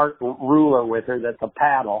smart ruler with her that's a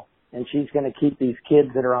paddle, and she's going to keep these kids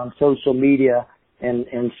that are on social media and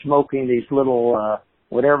smoking these little,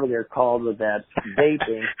 whatever they're called with that,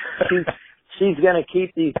 vaping. She's going to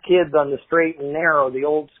keep these kids on the straight and narrow, the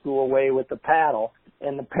old school way with the paddle,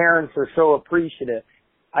 and the parents are so appreciative.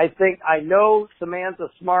 I know Samantha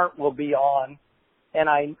Smart will be on, and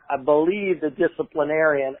I believe the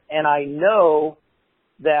disciplinarian, and I know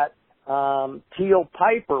that Teal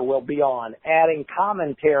Piper will be on, adding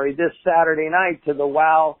commentary this Saturday night to the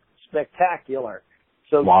WOW Spectacular.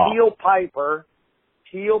 So wow. Teal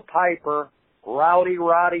Piper, Rowdy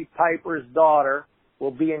Roddy Piper's daughter,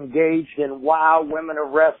 will be engaged in WOW Women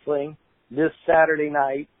of Wrestling this Saturday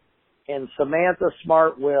night, and Samantha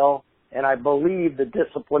Smart will, and I believe the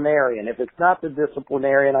disciplinarian. If it's not the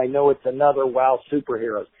disciplinarian, I know it's another WOW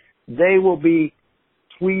superheroes. They will be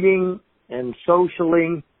tweeting and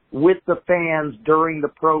socialing with the fans during the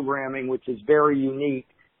programming, which is very unique.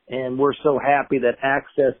 And we're so happy that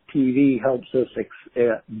Access TV helps us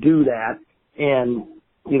do that and,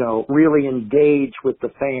 you know, really engage with the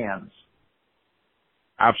fans.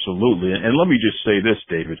 Absolutely. And let me just say this,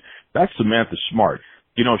 David. That's Samantha Smart.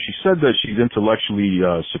 You know, she said that she's intellectually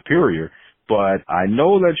superior, but I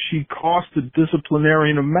know that she cost a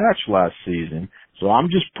disciplinarian a match last season. So I'm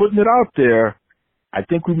just putting it out there. I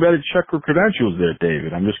think we better check her credentials there,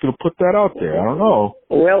 David. I'm just going to put that out there. I don't know.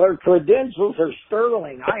 Well, her credentials are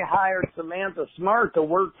sterling. I hired Samantha Smart to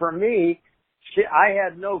work for me. I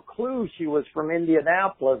had no clue she was from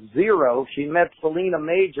Indianapolis, zero. She met Selena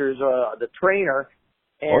Majors, the trainer,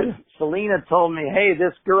 and Selena told me, hey,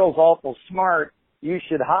 this girl's awful smart. You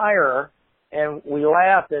should hire her. And we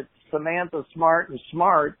laughed at Samantha Smart,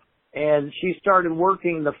 and she started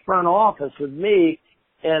working the front office with me.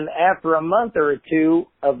 And after a month or two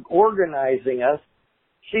of organizing us,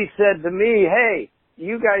 she said to me, hey,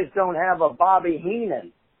 you guys don't have a Bobby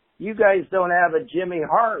Heenan. You guys don't have a Jimmy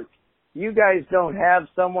Hart. You guys don't have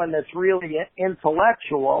someone that's really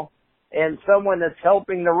intellectual and someone that's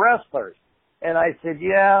helping the wrestlers. And I said,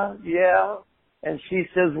 yeah. And she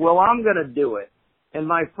says, well, I'm going to do it. And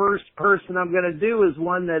my first person I'm going to do is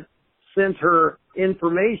one that sent her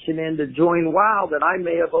information in to join WOW that I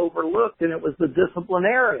may have overlooked, and it was the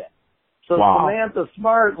disciplinarian. So Samantha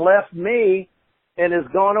Smart left me and has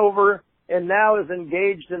gone over and now is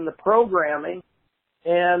engaged in the programming,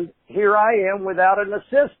 and here I am without an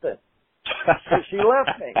assistant. So she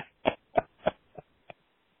left me.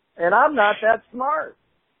 And I'm not that smart.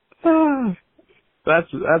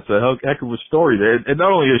 That's a heck of a story there. And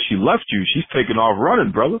not only has she left you, she's taken off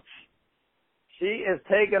running, brother. She is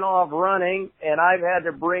taken off running, and I've had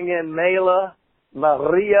to bring in Mela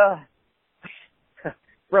Maria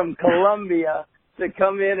from Colombia to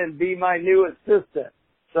come in and be my new assistant.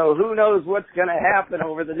 So who knows what's going to happen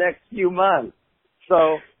over the next few months.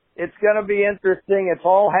 So it's going to be interesting. It's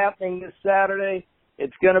all happening this Saturday.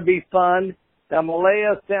 It's going to be fun. Now,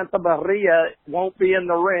 Malaya Santa Maria won't be in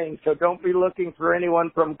the ring, so don't be looking for anyone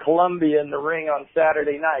from Colombia in the ring on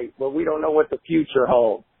Saturday night. But we don't know what the future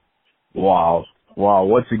holds. Wow.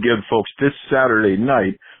 Once again, folks, this Saturday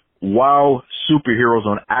night, WOW Superheroes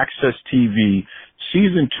on Access TV.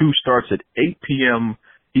 Season 2 starts at 8 p.m.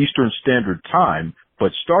 Eastern Standard Time,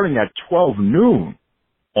 but starting at 12 noon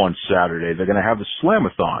on Saturday, they're going to have the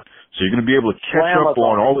Slamathon. So you're going to be able to catch up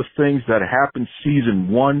on all the things that happened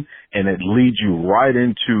Season 1, and it leads you right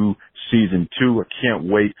into Season 2. I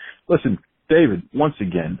can't wait. Listen, David, once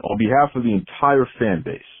again, on behalf of the entire fan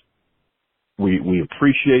base, we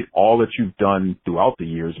appreciate all that you've done throughout the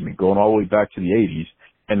years, I mean, going all the way back to the 80s,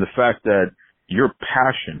 and the fact that your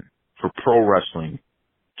passion for pro wrestling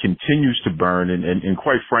continues to burn, and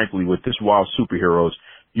quite frankly, with this WOW Superheroes,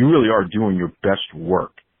 you really are doing your best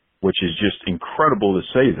work, which is just incredible to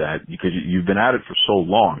say that because you've been at it for so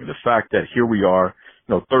long. The fact that here we are,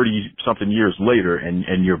 30-something years later,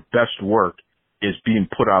 and your best work is being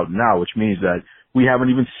put out now, which means that we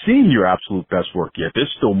haven't even seen your absolute best work yet.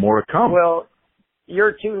 There's still more to come. Well,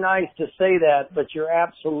 you're too nice to say that, but you're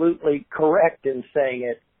absolutely correct in saying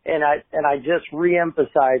it. And I just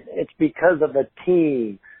reemphasize, it's because of a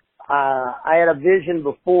team. I had a vision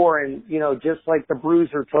before, and, just like the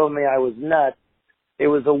Bruiser told me I was nuts, it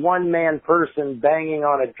was a one-man person banging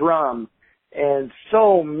on a drum and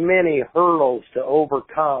so many hurdles to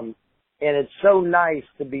overcome. And it's so nice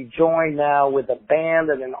to be joined now with a band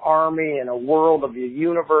and an army and a world of the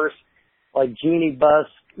universe like Jeannie Buss,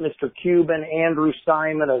 Mr. Cuban, Andrew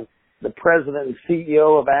Simon, the president and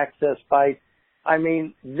CEO of Access Fight. I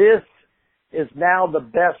mean, this is now the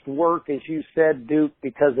best work, as you said, Duke,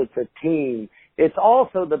 because it's a team. It's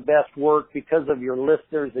also the best work because of your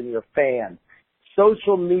listeners and your fans.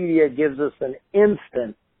 Social media gives us an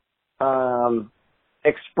instant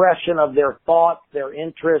expression of their thoughts, their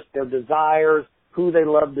interests, their desires, who they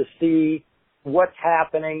love to see, what's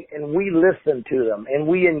happening, and we listen to them and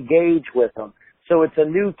we engage with them. So it's a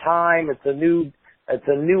new time, it's a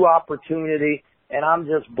new opportunity, and I'm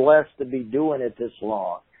just blessed to be doing it this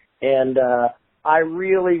long. And I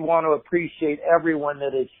really want to appreciate everyone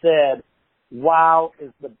that has said, WOW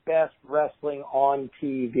is the best wrestling on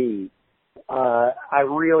TV. I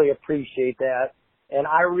really appreciate that. And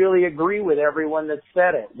I really agree with everyone that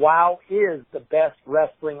said it. WOW is the best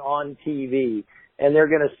wrestling on TV. And they're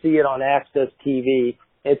going to see it on Access TV.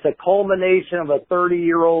 It's a culmination of a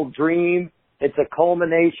 30-year-old dream. It's a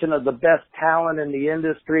culmination of the best talent in the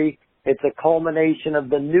industry. It's a culmination of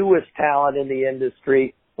the newest talent in the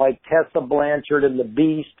industry, like Tessa Blanchard and the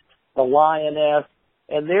Beast, the Lioness.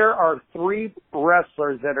 And there are 3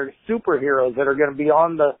 wrestlers that are superheroes that are going to be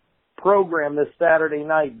on the program this Saturday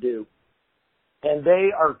night, Duke. and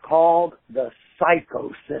they are called the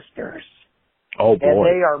Psycho Sisters. Oh, boy. And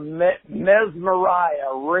they are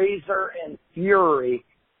Mesmeriah, Razor, and Fury.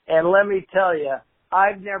 And let me tell you,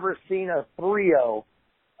 I've never seen a trio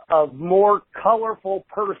of more colorful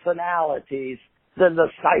personalities than the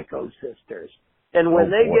Psycho Sisters. And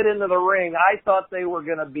when they get into the ring, I thought they were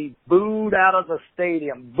going to be booed out of the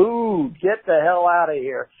stadium. Booed. Get the hell out of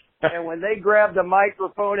here. And when they grabbed the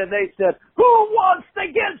microphone and they said, "Who wants to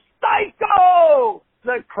get Psycho?"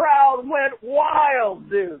 The crowd went wild,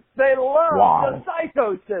 dude. They loved the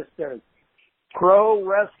Psycho Sisters.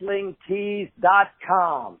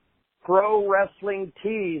 ProWrestlingTees.com.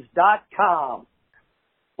 ProWrestlingTees.com.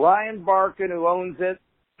 Ryan Barkin, who owns it,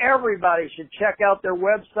 everybody should check out their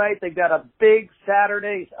website. They've got a big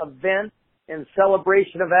Saturday's event in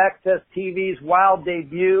celebration of Access TV's WOW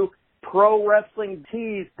debut.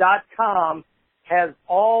 ProWrestlingTees.com has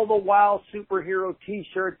all the WOW superhero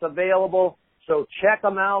t-shirts available. So check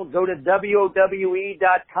them out. Go to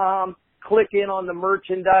WOWE.com. Click in on the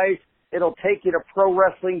merchandise. It'll take you to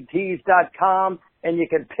ProWrestlingTees.com, and you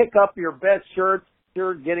can pick up your best shirts.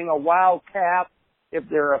 You're getting a WOW cap. If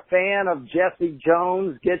they're a fan of Jesse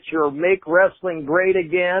Jones, get your Make Wrestling Great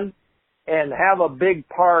Again and have a big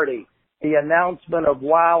party. The announcement of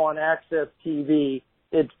WOW on Access TV.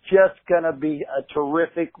 It's just going to be a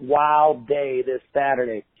terrific WOW day this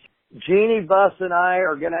Saturday. Jeannie Buss and I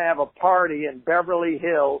are going to have a party in Beverly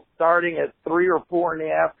Hills starting at 3 or 4 in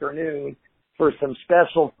the afternoon for some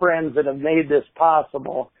special friends that have made this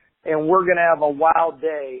possible. And we're going to have a WOW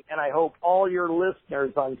day. And I hope all your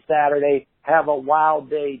listeners on Saturday have a WOW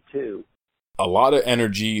day too. A lot of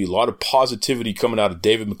energy, a lot of positivity coming out of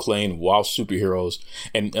David McLane, WOW Superheroes.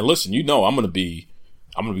 And listen, you know I'm going to be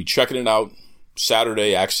checking it out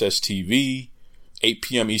Saturday, Access TV, 8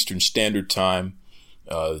 p.m. Eastern Standard Time.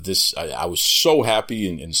 I was so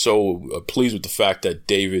happy and so pleased with the fact that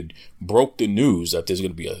David broke the news that there's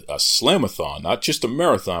going to be a slamathon, not just a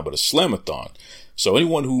marathon, but a slamathon. So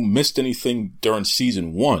anyone who missed anything during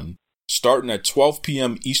season 1, starting at 12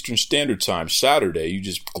 p.m. Eastern Standard Time Saturday, you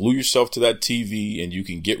just glue yourself to that TV and you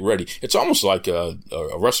can get ready. It's almost like a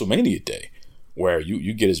WrestleMania day where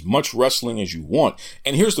you get as much wrestling as you want.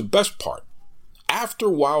 And here's the best part. After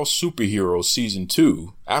WOW Superheroes Season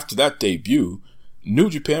 2, after that debut, New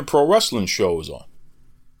Japan Pro Wrestling show is on.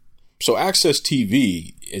 So Access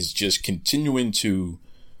TV is just continuing to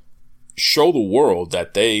show the world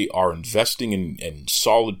that they are investing in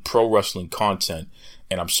solid pro wrestling content.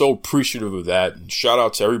 And I'm so appreciative of that. And shout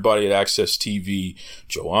out to everybody at Access TV,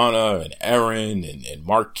 Joanna and Aaron and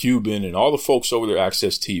Mark Cuban and all the folks over there at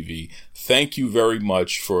Access TV. Thank you very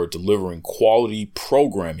much for delivering quality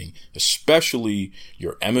programming, especially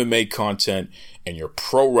your MMA content and your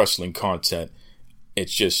pro wrestling content.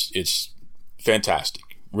 It's fantastic.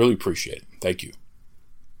 Really appreciate it. Thank you.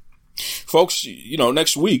 Folks,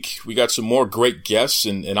 next week we got some more great guests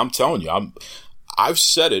and I'm telling you, I've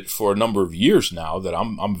said it for a number of years now that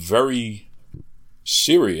I'm very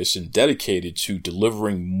serious and dedicated to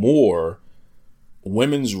delivering more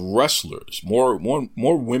women's wrestlers, more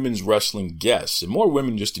women's wrestling guests, and more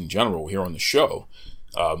women just in general here on the show.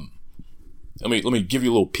 Let me give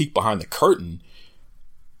you a little peek behind the curtain.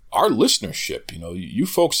 Our listenership, you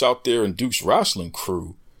folks out there in Duke's Wrestling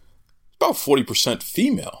Crew, about 40%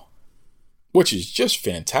 female, which is just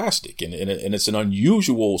fantastic. And it's an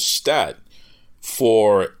unusual stat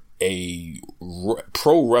for a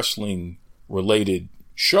pro wrestling related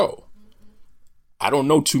show. I don't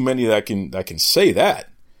know too many that can say that.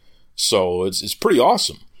 So it's pretty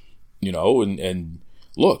awesome, and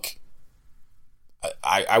look,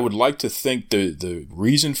 I would like to think the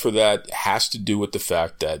reason for that has to do with the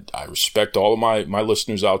fact that I respect all of my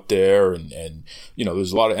listeners out there and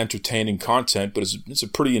there's a lot of entertaining content, but it's a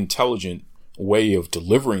pretty intelligent way of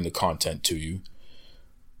delivering the content to you.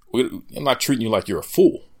 I'm not treating you like you're a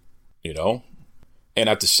fool, and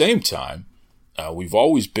at the same time, we've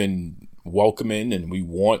always been welcoming and we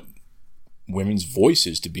want women's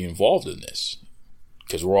voices to be involved in this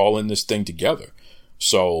because we're all in this thing together.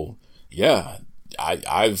 So yeah,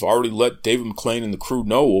 I've already let David McLane and the crew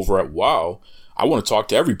know over at WOW. I want to talk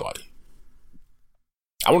to everybody.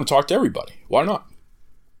 Why not?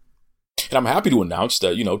 And I'm happy to announce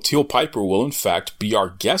that, Teal Piper will in fact be our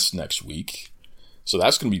guest next week. So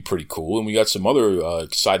that's going to be pretty cool. And we got some other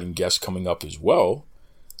exciting guests coming up as well.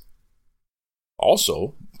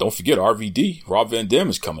 Also, don't forget RVD, Rob Van Dam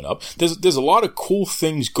is coming up. There's a lot of cool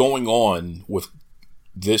things going on with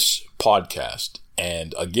this podcast.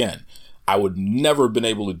 And again, I would never have been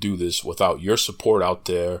able to do this without your support out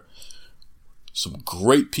there. Some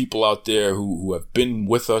great people out there who have been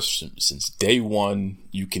with us since day one.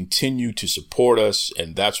 You continue to support us,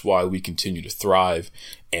 and that's why we continue to thrive.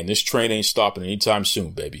 And this train ain't stopping anytime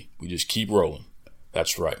soon, baby. We just keep rolling.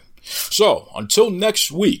 That's right. So, until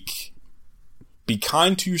next week, be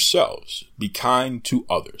kind to yourselves. Be kind to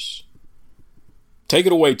others. Take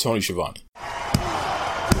it away, Tony Schiavone.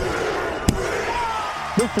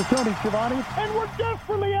 Mr. Tony Schiavone, and we're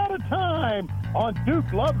desperately out of time on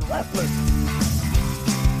Duke Loves Wrestling.